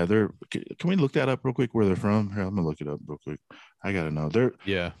 But yeah, can we look that up real quick where they're from? Here, I'm gonna look it up real quick. I gotta know.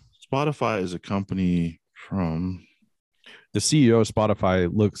 Spotify is a company from. The CEO of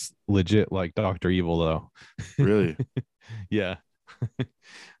Spotify looks legit like Dr. Evil, though. Really? Yeah.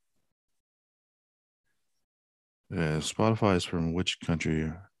 Yeah, Spotify is from which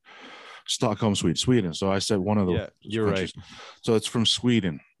country? Stockholm, Sweden. So I said one of the. Yeah, you're countries. Right. So it's from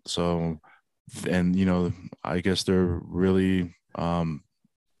Sweden. So, and I guess they're really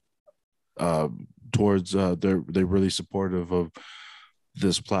towards they're really supportive of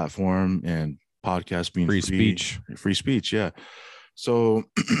this platform and podcast being free speech. Yeah. So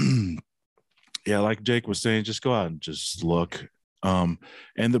yeah, like Jake was saying, just go out and just look.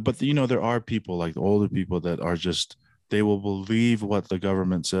 But there are people, like the older people, that are just, they will believe what the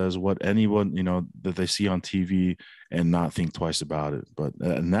government says, what anyone that they see on TV, and not think twice about it. But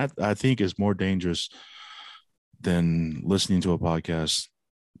and that, I think, is more dangerous than listening to a podcast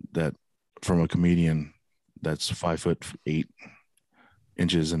that from a comedian that's 5'8"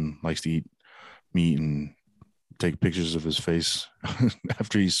 and likes to eat meat and take pictures of his face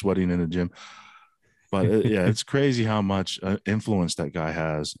after he's sweating in the gym. But it's crazy how much influence that guy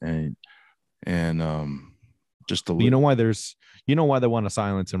has, and just the why they want to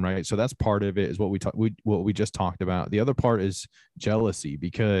silence him, right? So that's part of it, is what we just talked about. The other part is jealousy,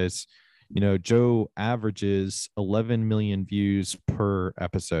 because Joe averages 11 million views per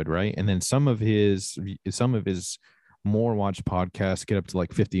episode, right? And then some of his more watched podcasts get up to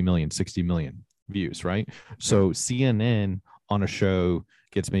like 50 million, 60 million views, right? So CNN on a show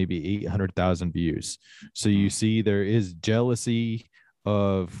gets maybe 800,000 views. So you see there is jealousy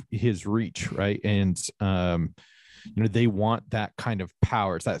of his reach, right? And they want that kind of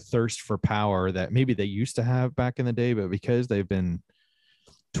power. It's that thirst for power that maybe they used to have back in the day, but because they've been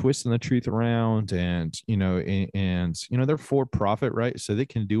twisting the truth around, and they're for profit, right? So they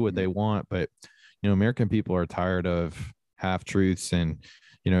can do what they want, but American people are tired of half truths, and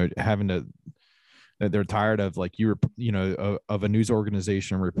they're tired of, like, of a news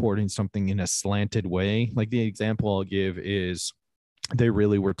organization reporting something in a slanted way. Like, the example I'll give is they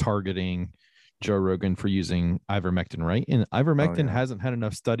really were targeting Joe Rogan for using ivermectin, right? And ivermectin hasn't had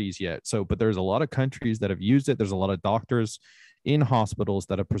enough studies yet. So, but there's a lot of countries that have used it. There's a lot of doctors in hospitals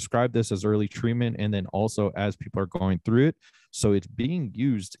that have prescribed this as early treatment, and then also as people are going through it. So it's being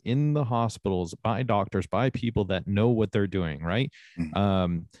used in the hospitals by doctors, by people that know what they're doing, right?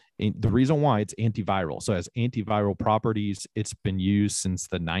 And the reason why, it's antiviral. So it has antiviral properties. It's been used since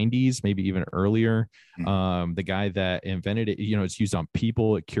the 90s, maybe even earlier. The guy that invented it, it's used on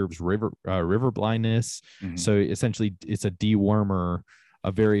people. It cures river blindness. So essentially, it's a dewormer,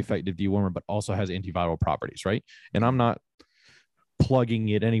 a very effective dewormer, but also has antiviral properties, right? And I'm not plugging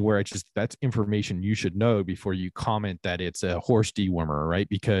it anywhere. It's just, that's information you should know before you comment that it's a horse dewormer, right?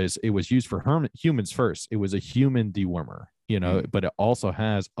 Because it was used for humans first. It was a human dewormer, but it also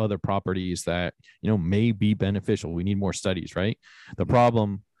has other properties that, may be beneficial. We need more studies, right? The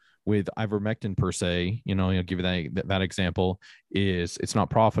problem with ivermectin per se, I'll give you that example, is it's not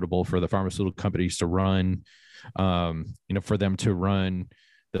profitable for the pharmaceutical companies to run, for them to run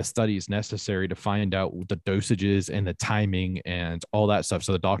the studies necessary to find out the dosages and the timing and all that stuff.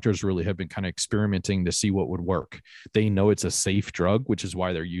 So the doctors really have been kind of experimenting to see what would work. They know it's a safe drug, which is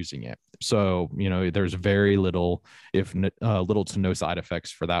why they're using it. So, there's very little, if little to no side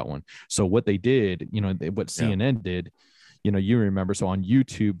effects for that one. So what they did, what CNN did, you remember, so on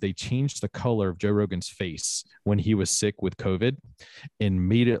YouTube, they changed the color of Joe Rogan's face when he was sick with COVID and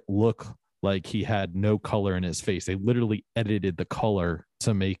made it look like he had no color in his face. They literally edited the color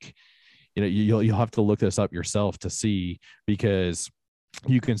to make, you'll have to look this up yourself to see, because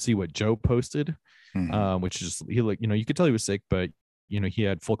you can see what Joe posted, which is he looked, you could tell he was sick, but he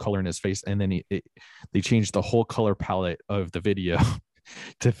had full color in his face. And then they changed the whole color palette of the video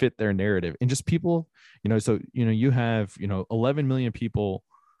to fit their narrative. And just people, so, you have, 11 million people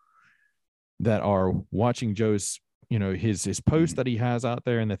that are watching Joe's, his post that he has out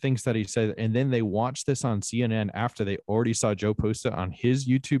there and the things that he said. And then they watch this on CNN after they already saw Joe post it on his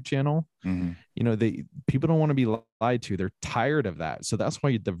YouTube channel. People don't want to be lied to. They're tired of that. So that's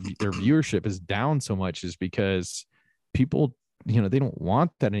why their viewership is down so much, is because people, they don't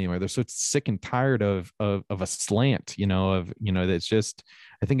want that anymore. They're so sick and tired of a slant, that's just,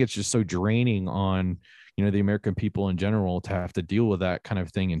 I think it's just so draining on, the American people in general to have to deal with that kind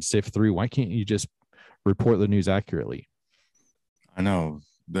of thing and sift through. Why can't you just report the news accurately? I know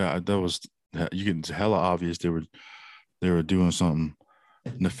that was, you can hella obvious they were doing something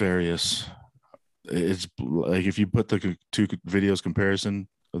nefarious. It's like if you put the two videos comparison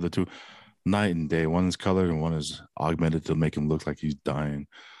of the two, night and day. One is colored and one is augmented to make him look like he's dying.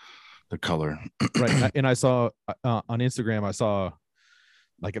 The color, right? And I saw on Instagram, I saw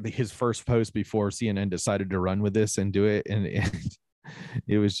like his first post before CNN decided to run with this and do it, and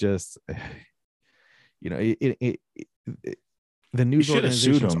it was just, the news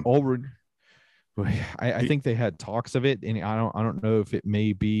organizations already. I think they had talks of it, and I don't know if it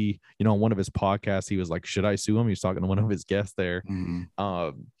may be, on one of his podcasts, he was like, should I sue him? He was talking to one of his guests there.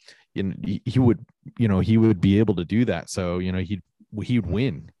 He would be able to do that. So, he'd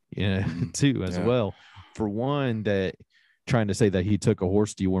win, too, as well. For one, that trying to say that he took a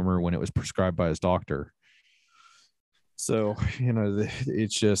horse dewormer when it was prescribed by his doctor. So,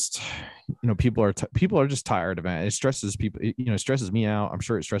 it's just, people are just tired of it. It stresses people, it stresses me out. I'm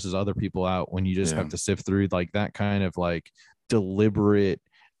sure it stresses other people out when you just have to sift through like that kind of like deliberate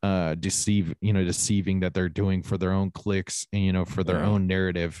deceiving that they're doing for their own clicks and, for their own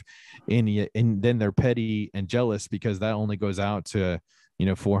narrative. And then they're petty and jealous because that only goes out to,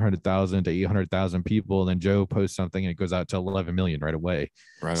 400,000 to 800,000 people. Then Joe posts something and it goes out to 11 million right away.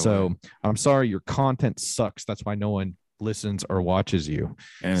 So I'm sorry, your content sucks. That's why no one listens or watches you.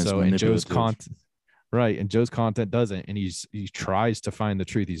 And Joe's content, right? And Joe's content doesn't, and he tries to find the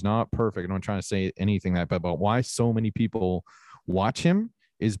truth. He's not perfect. I'm not trying to say anything about why so many people watch him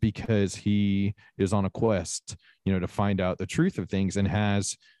is because he is on a quest, to find out the truth of things, and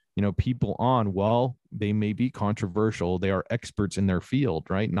has, people on, well, they may be controversial. They are experts in their field,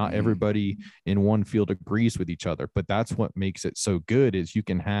 right? Not everybody in one field agrees with each other, but that's what makes it so good, is you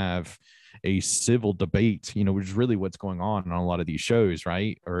can have a civil debate, which is really what's going on a lot of these shows,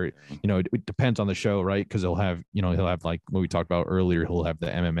 right? Or, it depends on the show, right? Because he'll have like what we talked about earlier, he'll have the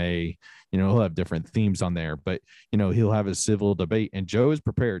MMA, he'll have different themes on there, but, he'll have a civil debate, and Joe is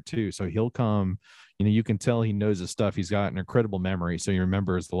prepared too. So he'll come, you can tell he knows his stuff. He's got an incredible memory. So he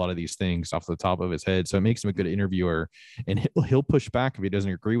remembers a lot of these things off the top of his head. So it makes him a good interviewer, and he'll push back if he doesn't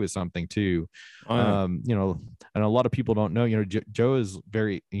agree with something too. And a lot of people don't know, Joe is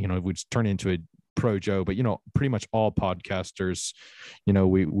very, which turn into a pro Joe, but, pretty much all podcasters,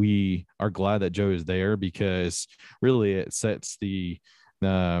 we are glad that Joe is there, because really it sets the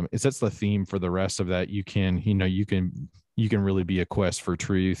theme for the rest of that. You can really be a quest for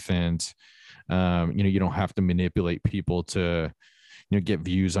truth, and, you don't have to manipulate people to, get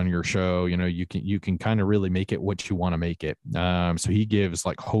views on your show. You can kind of really make it what you want to make it. So he gives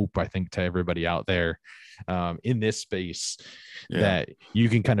like hope, I think, to everybody out there, in this space, that you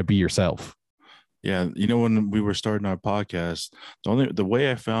can kind of be yourself. Yeah. When we were starting our podcast, the way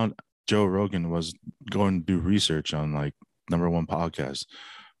I found Joe Rogan was going to do research on like #1 podcast.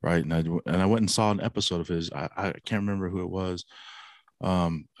 Right. And I went and saw an episode of his. I can't remember who it was.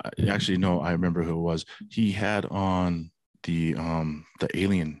 Actually, no, I remember who it was. He had on the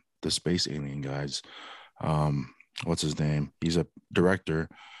space alien guys. What's his name? He's a director,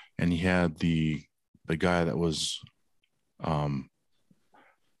 and he had the guy that was, I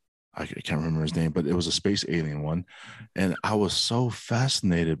can't remember his name, but it was a space alien one. And I was so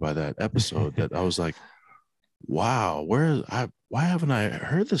fascinated by that episode that I was like, wow, why haven't I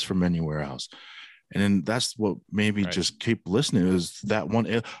heard this from anywhere else? And then that's what made me just keep listening. It was that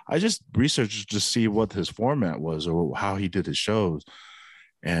one. I just researched to see what his format was or how he did his shows.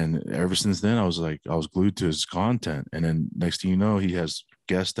 And ever since then, I was glued to his content. And then next thing you know, he has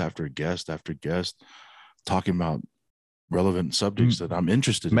guest after guest after guest talking about relevant subjects that I'm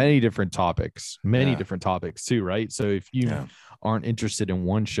interested in. Many different topics too, right? So if you aren't interested in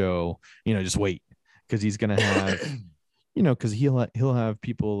one show, just wait, because he's going to have because he'll have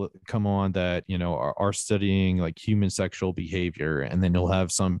people come on that are studying like human sexual behavior, and then he'll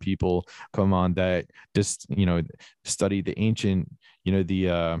have some people come on that just study the ancient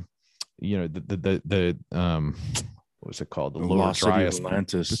the what's it called, the lower Dryas,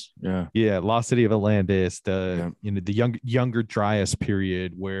 Atlantis. Lost City of Atlantis, the younger Dryas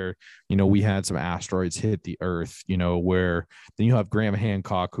period, where we had some asteroids hit the earth, where then you have Graham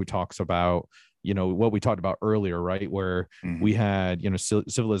Hancock, who talks about what we talked about earlier, right? Where we had,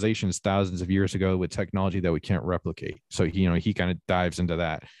 civilizations thousands of years ago with technology that we can't replicate. So he kind of dives into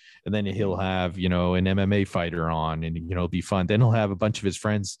that. And then he'll have, an MMA fighter on, and, it'll be fun. Then he'll have a bunch of his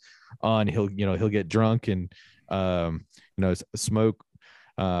friends on. He'll get drunk and, smoke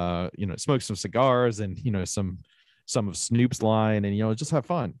some cigars and, some of Snoop's line, and, just have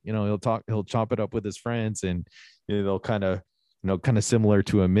fun. He'll chop it up with his friends, and they'll kind of similar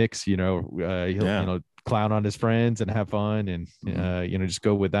to a mix, he'll clown on his friends and have fun, and just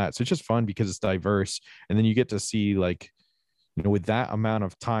go with that. So it's just fun because it's diverse. And then you get to see, like, with that amount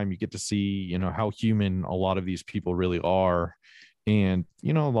of time, you get to see, how human a lot of these people really are. And,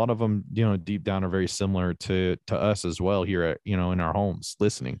 a lot of them, deep down are very similar to us as well here at, in our homes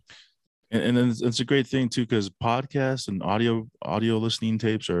listening. And then it's a great thing too, because podcasts and audio listening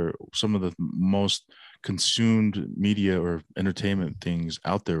tapes are some of the most consumed media or entertainment things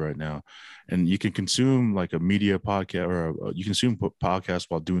out there right now. And you can consume like a media podcast, or you consume podcasts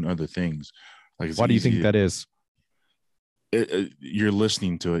while doing other things. Like, why do you think that is? You're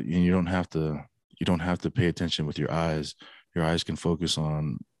listening to it, and you don't have to pay attention with your eyes. Your eyes can focus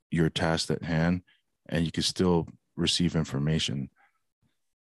on your task at hand, and you can still receive information.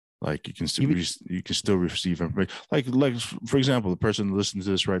 Like you can still receive information. Like for example, the person listening to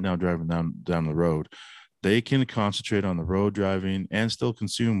this right now driving down the road, they can concentrate on the road driving and still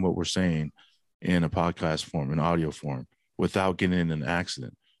consume what we're saying in a podcast form, in audio form, without getting in an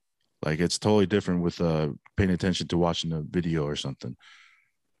accident. Like it's totally different with paying attention to watching a video or something.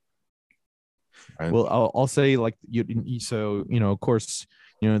 Right? Well, I'll say, like, so of course,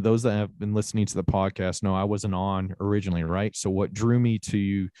 those that have been listening to the podcast know I wasn't on originally, right? So what drew me to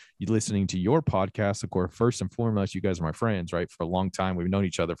you listening to your podcast, of course, first and foremost, you guys are my friends, right? For a long time, we've known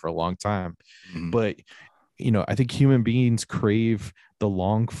each other for a long time. But I think human beings crave the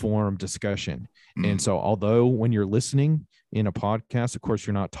long form discussion. And so although when you're listening in a podcast, of course,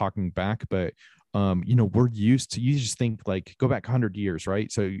 you're not talking back, but we're used to, you just think, like, go back 100 years, right?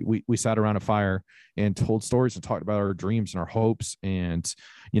 So we sat around a fire and told stories and talked about our dreams and our hopes. And,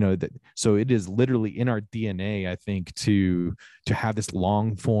 so it is literally in our DNA, I think, to have this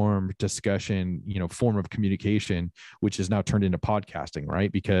long form discussion, form of communication, which is now turned into podcasting,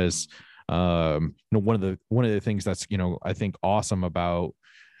 right? Because, one of the things that's, I think awesome about,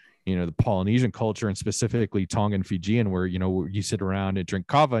 the Polynesian culture, and specifically Tongan Fijian, where, you sit around and drink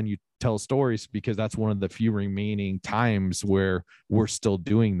kava and you tell stories, because that's one of the few remaining times where we're still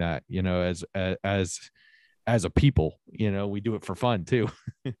doing that, as a people, we do it for fun too.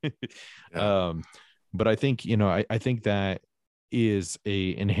 But I think, I think that is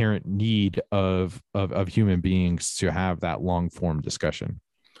a inherent need of human beings to have that long form discussion.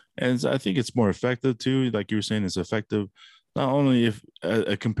 And I think it's more effective too. Like you were saying, it's effective not only if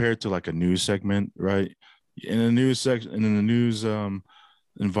compared to like a news segment, right? In a news section, in the news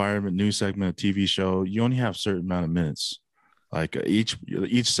environment, news segment, a TV show, you only have a certain amount of minutes. Like each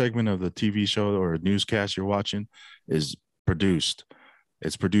segment of the TV show or newscast you're watching is produced.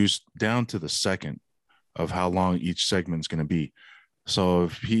 It's produced down to the second of how long each segment is going to be. So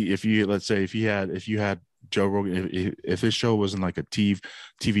if you had Joe Rogan, if his show was in like a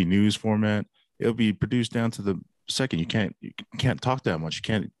TV news format, it'll be produced down to the second. You can't talk that much. You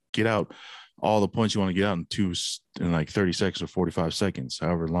can't get out all the points you want to get out in like 30 seconds or 45 seconds,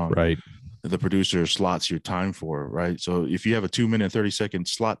 however long the producer slots your time for, right? So if you have a 2-minute, 30-second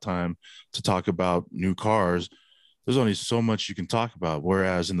slot time to talk about new cars, there's only so much you can talk about.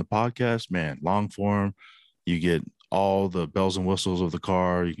 Whereas in the podcast, man, long form, you get all the bells and whistles of the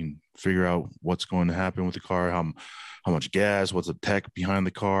car. You can figure out what's going to happen with the car, how much gas, what's the tech behind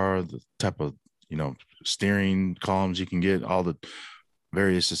the car, the type of, steering columns you can get, all the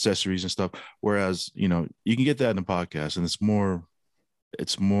various accessories and stuff. Whereas, you can get that in a podcast, and it's more,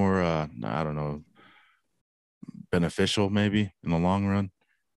 I don't know, beneficial maybe in the long run.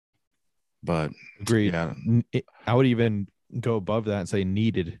 But Agreed. yeah, I would even go above that and say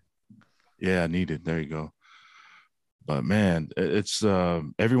needed. yeah, needed. There you go. But man, it's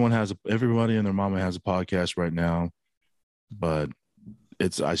everybody and their mama has a podcast right now. But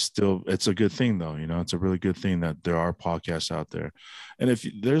it's a good thing though. It's a really good thing that there are podcasts out there. And if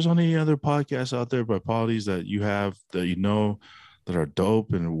there's any other podcasts out there by qualities that you have that that are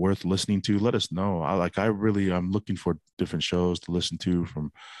dope and worth listening to, let us know. I'm looking for different shows to listen to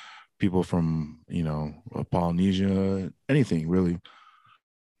from people from Polynesia, anything really.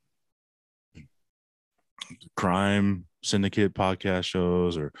 Crime syndicate podcast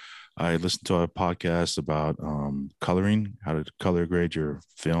shows, or I listened to a podcast about coloring, how to color grade your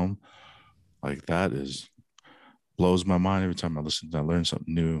film. Like that blows my mind every time I listen. I learn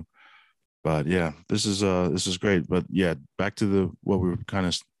something new. But yeah, this is great. But yeah, back to what we're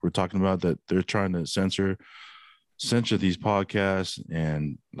talking about, that they're trying to censor these podcasts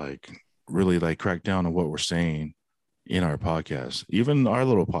and like really like crack down on what we're saying in our podcast, even our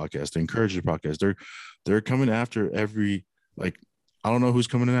little podcast, the Encourager podcast. They're coming after every, like, I don't know who's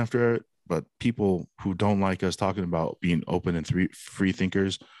coming in after it, but people who don't like us talking about being open and free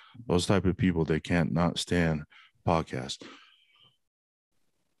thinkers, those type of people, they can't not stand podcasts.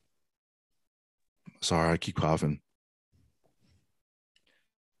 Sorry, I keep coughing.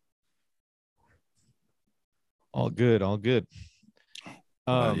 All good, all good.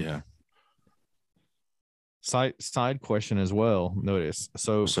 Yeah. Side question as well. Notice.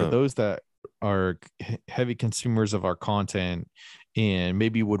 So What's for up? those that are heavy consumers of our content and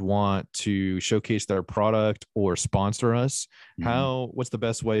maybe would want to showcase their product or sponsor us, what's the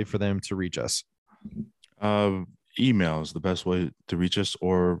best way for them to reach us? Email is the best way to reach us,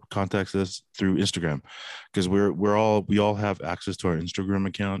 or contact us through Instagram, because we all have access to our Instagram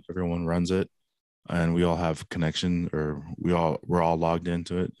account. Everyone runs it, and we all have connection, or we're all logged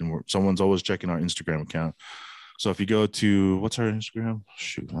into it, and someone's always checking our Instagram account. So if you go to, what's our Instagram?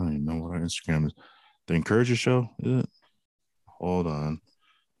 Shoot, I don't even know what our Instagram is. The Encourager Show, is it? Hold on,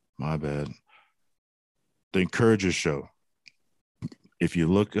 my bad. The Encourager Show. If you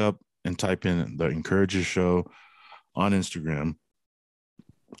look up and type in the Encourager Show on Instagram,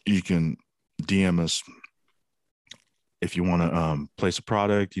 you can DM us if you want to place a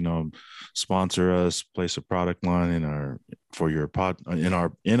product, sponsor us, place a product line in our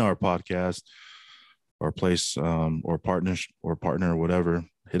podcast, or place or partner or whatever.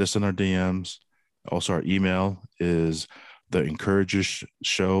 Hit us in our DMs. Also, our email is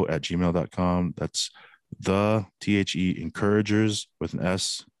theencouragershow@gmail.com. That's the encouragers with an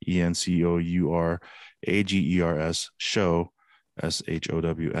S, ENCOURAGERS show,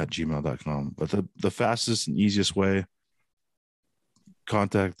 SHOW@gmail.com. But the fastest and easiest way,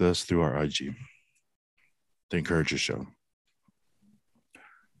 contact us through our IG, The Encourager Show.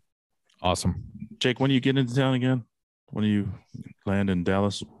 Awesome. Jake, when do you get into town again? When do you land in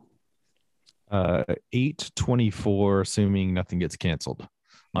Dallas? 8/24, assuming nothing gets canceled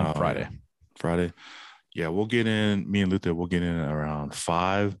on Friday. Yeah. Friday. Yeah, we'll get in. Me and Luther, we'll get in around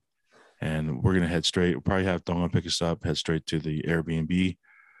 5, and we're gonna head straight. We'll probably have Donga pick us up, head straight to the Airbnb,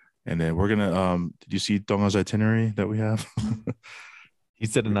 and then we're gonna. Did you see Donga's itinerary that we have? He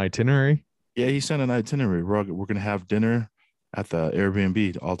said an itinerary. Yeah, he sent an itinerary. We're gonna have dinner at the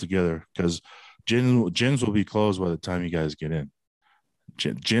Airbnb all together, because Jin's will be closed by the time you guys get in.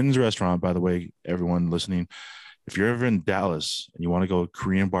 Jin's restaurant, by the way, everyone listening, if you're ever in Dallas and you want to go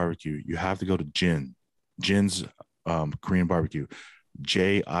Korean barbecue, you have to go to Jin's Korean barbecue,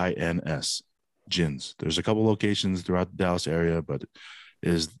 JINS, Jin's. There's a couple locations throughout the Dallas area, but it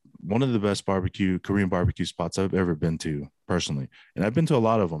is one of the best Korean barbecue spots I've ever been to personally. And I've been to a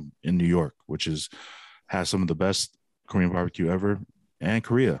lot of them in New York, which has some of the best Korean barbecue ever, and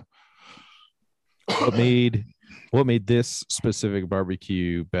Korea. What made this specific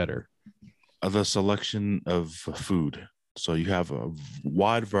barbecue better? The selection of food. So you have a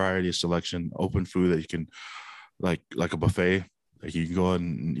wide variety of selection, open food that you can, like a buffet, like you can go ahead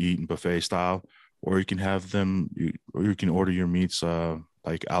and eat in buffet style, or you can have or you can order your meats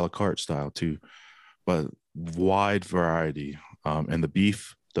like a la carte style too. But wide variety. And the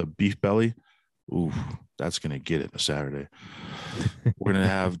beef belly, ooh, that's gonna get it a Saturday. We're gonna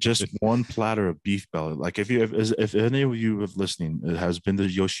have just one platter of beef belly. Like if any of you have listening, it has been to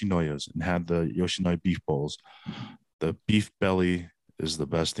Yoshinoya's and had the Yoshinoya beef bowls, the beef belly is the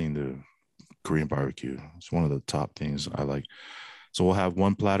best thing to Korean barbecue. It's one of the top things I like. So we'll have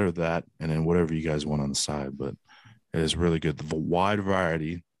one platter of that, and then whatever you guys want on the side. But it is really good. The wide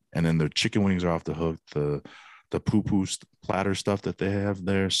variety, and then the chicken wings are off the hook. The poo platter stuff that they have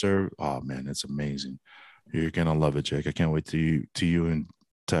there served. Oh man, it's amazing. You're gonna love it, Jake. I can't wait to you and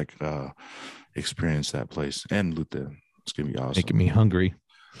Tech experience that place and loot there. It's gonna be awesome. Making me hungry.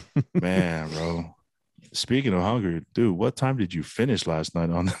 Man, bro. Speaking of hungry, dude, what time did you finish last night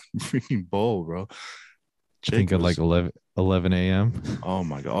on the freaking bowl, bro? I think at like 11 a.m. Oh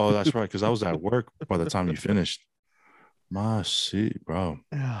my god. Oh, that's right. Because I was at work by the time you finished. My shit, bro.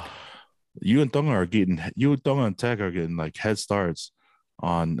 You and Tonga and Tech are getting like head starts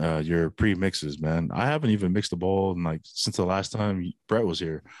on your pre-mixes, man. I haven't even mixed a bowl in, like, since the last time Brett was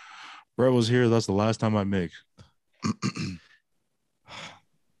here. Brett was here. That's the last time I mixed.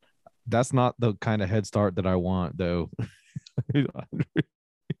 That's not the kind of head start that I want, though.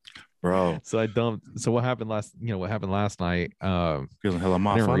 Bro. So what happened last night? Feeling hella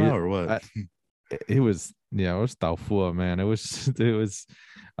mafana or what? It was taufua, man. It was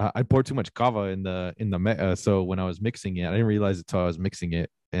I poured too much kava in the so when I was mixing it, I didn't realize it till I was mixing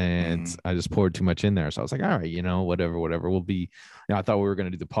it, and I just poured too much in there. So I was like, all right, whatever. We'll be. I thought we were gonna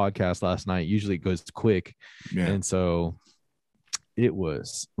do the podcast last night. Usually it goes quick, and so it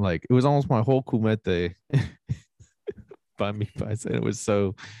was almost my whole kumete. I said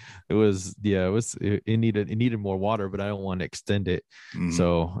it needed more water, but I don't want to extend it.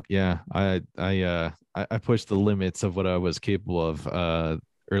 So yeah, I pushed the limits of what I was capable of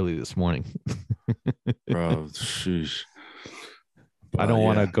early this morning. Bro, sheesh. I don't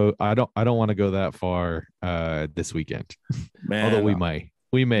want to go. I don't want to go that far this weekend. Man, although we may.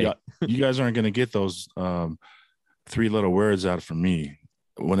 You guys aren't gonna get those 3 little words out from me.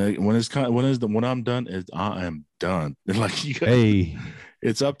 When I'm done, I am done. Like, you guys,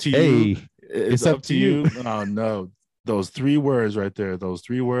 it's up to you. It's up to you. Oh no, those 3 words right there. Those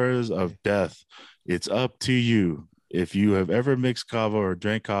 3 words of death. It's up to you. If you have ever mixed kava or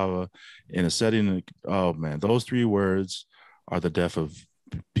drank kava in a setting, oh man, those 3 words are the death of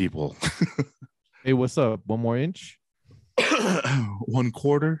people. Hey, what's up? 1 more inch? 1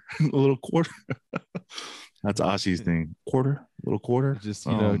 quarter, a little quarter. That's Aussie's thing. Quarter, little quarter. Just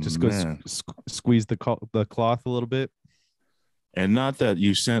go squeeze the cloth a little bit. And not that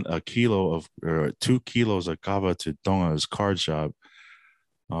you sent a kilo of or 2 kilos of kava to Tonga's card shop.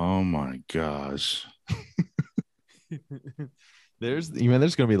 Oh my gosh. There's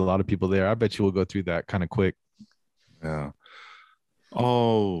gonna be a lot of people there. I bet you will go through that kind of quick. Yeah.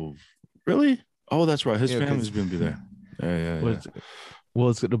 Oh, really? Oh, that's right. His family's gonna be there. Yeah.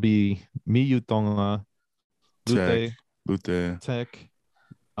 Well, it'll be me, you, Tonga, Lute, Tech,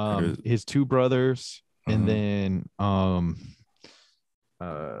 his 2 brothers, and then one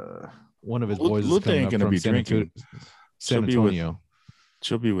of his boys is coming up from San Antonio.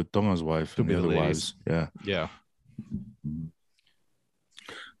 She'll be with Tonga's wife and the other wives. Yeah.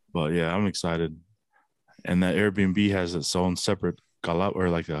 But yeah, I'm excited. And that Airbnb has its own separate or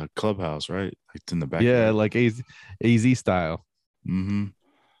like a clubhouse, right? Like in the back. Yeah, like AZ style. Mm-hmm.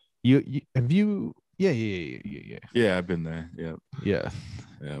 You have you? Yeah. Yeah, I've been there. Yeah.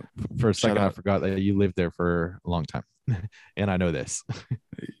 For a second, I forgot that you lived there for a long time, and I know this.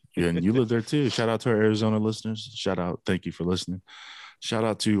 Yeah, and you live there too. Shout out to our Arizona listeners. Shout out. Thank you for listening. Shout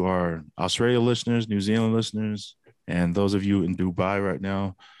out to our Australia listeners, New Zealand listeners, and those of you in Dubai right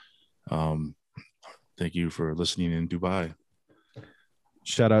now. Thank you for listening in Dubai.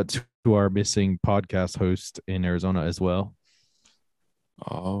 Shout out to our missing podcast host in Arizona as well.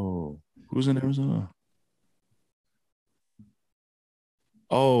 Oh, who's in Arizona?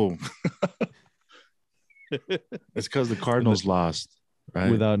 Oh, it's because the Cardinals lost, right?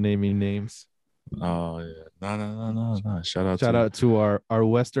 Without naming names. Oh yeah, no. Shout out to our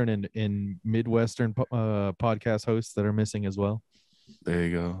Western and Midwestern podcast hosts that are missing as well. There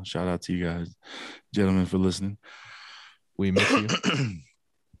you go. Shout out to you guys, gentlemen, for listening. We miss you.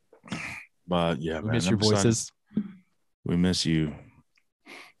 But yeah, we miss your voices. We miss you.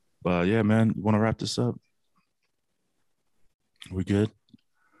 But yeah, man, you want to wrap this up? We good?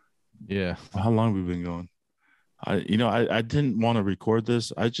 Yeah. How long have we been going? I didn't want to record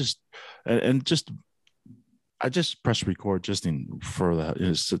this. I just pressed record for that.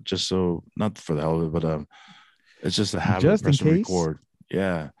 It's just so, not for the hell of it, but it's just a habit of pressing record.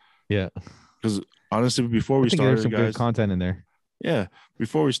 Yeah. Because honestly, before we started, there's some good content in there. Yeah.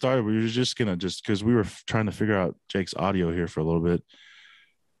 Before we started, we were just gonna because we were trying to figure out Jake's audio here for a little bit,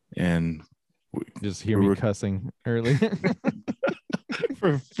 and just hear me cussing early.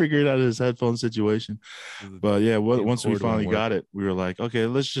 For figuring out his headphone situation. But yeah, once we finally got it, we were like, okay,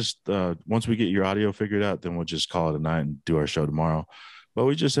 let's just once we get your audio figured out, then we'll just call it a night and do our show tomorrow. But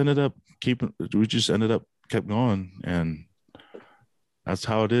we just ended up kept going, and that's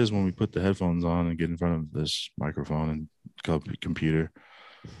how it is when we put the headphones on and get in front of this microphone and computer.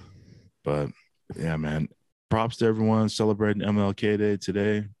 But yeah, man, props to everyone celebrating MLK Day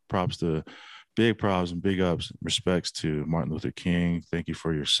today. Big props and big ups, respects to Martin Luther King. Thank you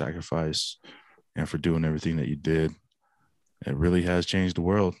for your sacrifice and for doing everything that you did. It really has changed the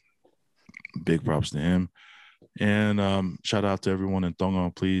world. Big props to him. And shout out to everyone in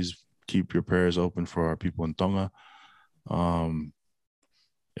Tonga. Please keep your prayers open for our people in Tonga.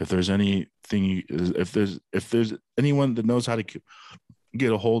 If there's anything, if there's anyone that knows how to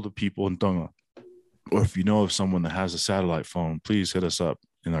get a hold of people in Tonga, or if you know of someone that has a satellite phone, please hit us up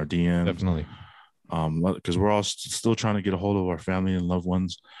in our DMs. Definitely. Because we're all still trying to get a hold of our family and loved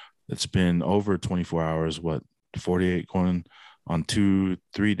ones. It's been over 24 hours, 48 going on 2-3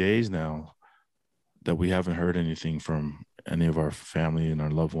 days now that we haven't heard anything from any of our family and our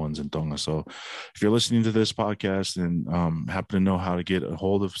loved ones in Tonga. So if you're listening to this podcast and happen to know how to get a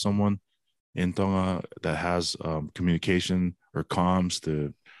hold of someone in Tonga that has communication or comms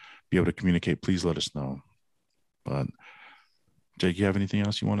to be able to communicate, please let us know. But Jake, you have anything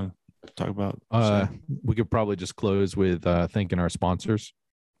else you want to talk about? We could probably just close with thanking our sponsors.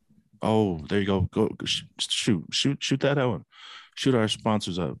 Oh, there you go. Go shoot that out. Shoot our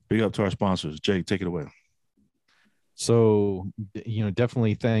sponsors up. Big up to our sponsors. Jake, take it away. So,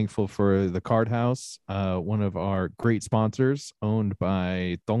 definitely thankful for the Card House, one of our great sponsors, owned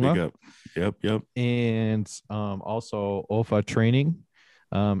by Tonga. Big up. Yep. And also OFA Training,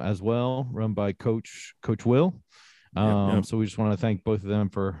 as well, run by Coach Will. Yep. So we just want to thank both of them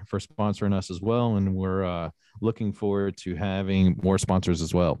for sponsoring us as well, and we're looking forward to having more sponsors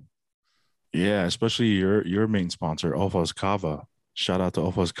as well. Yeah, especially your main sponsor, Offa's Kava. Shout out to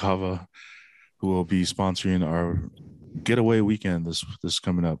Offa's Kava, who will be sponsoring our getaway weekend this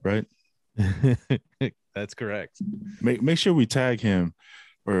coming up, right? That's correct. Make sure we tag him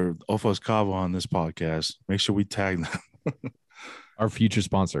or Offa's Kava on this podcast. Make sure we tag them. Our future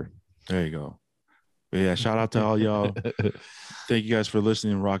sponsor. There you go. But yeah, shout out to all y'all. Thank you guys for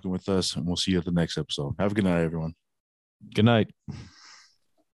listening and rocking with us, and we'll see you at the next episode. Have a good night, everyone. Good night.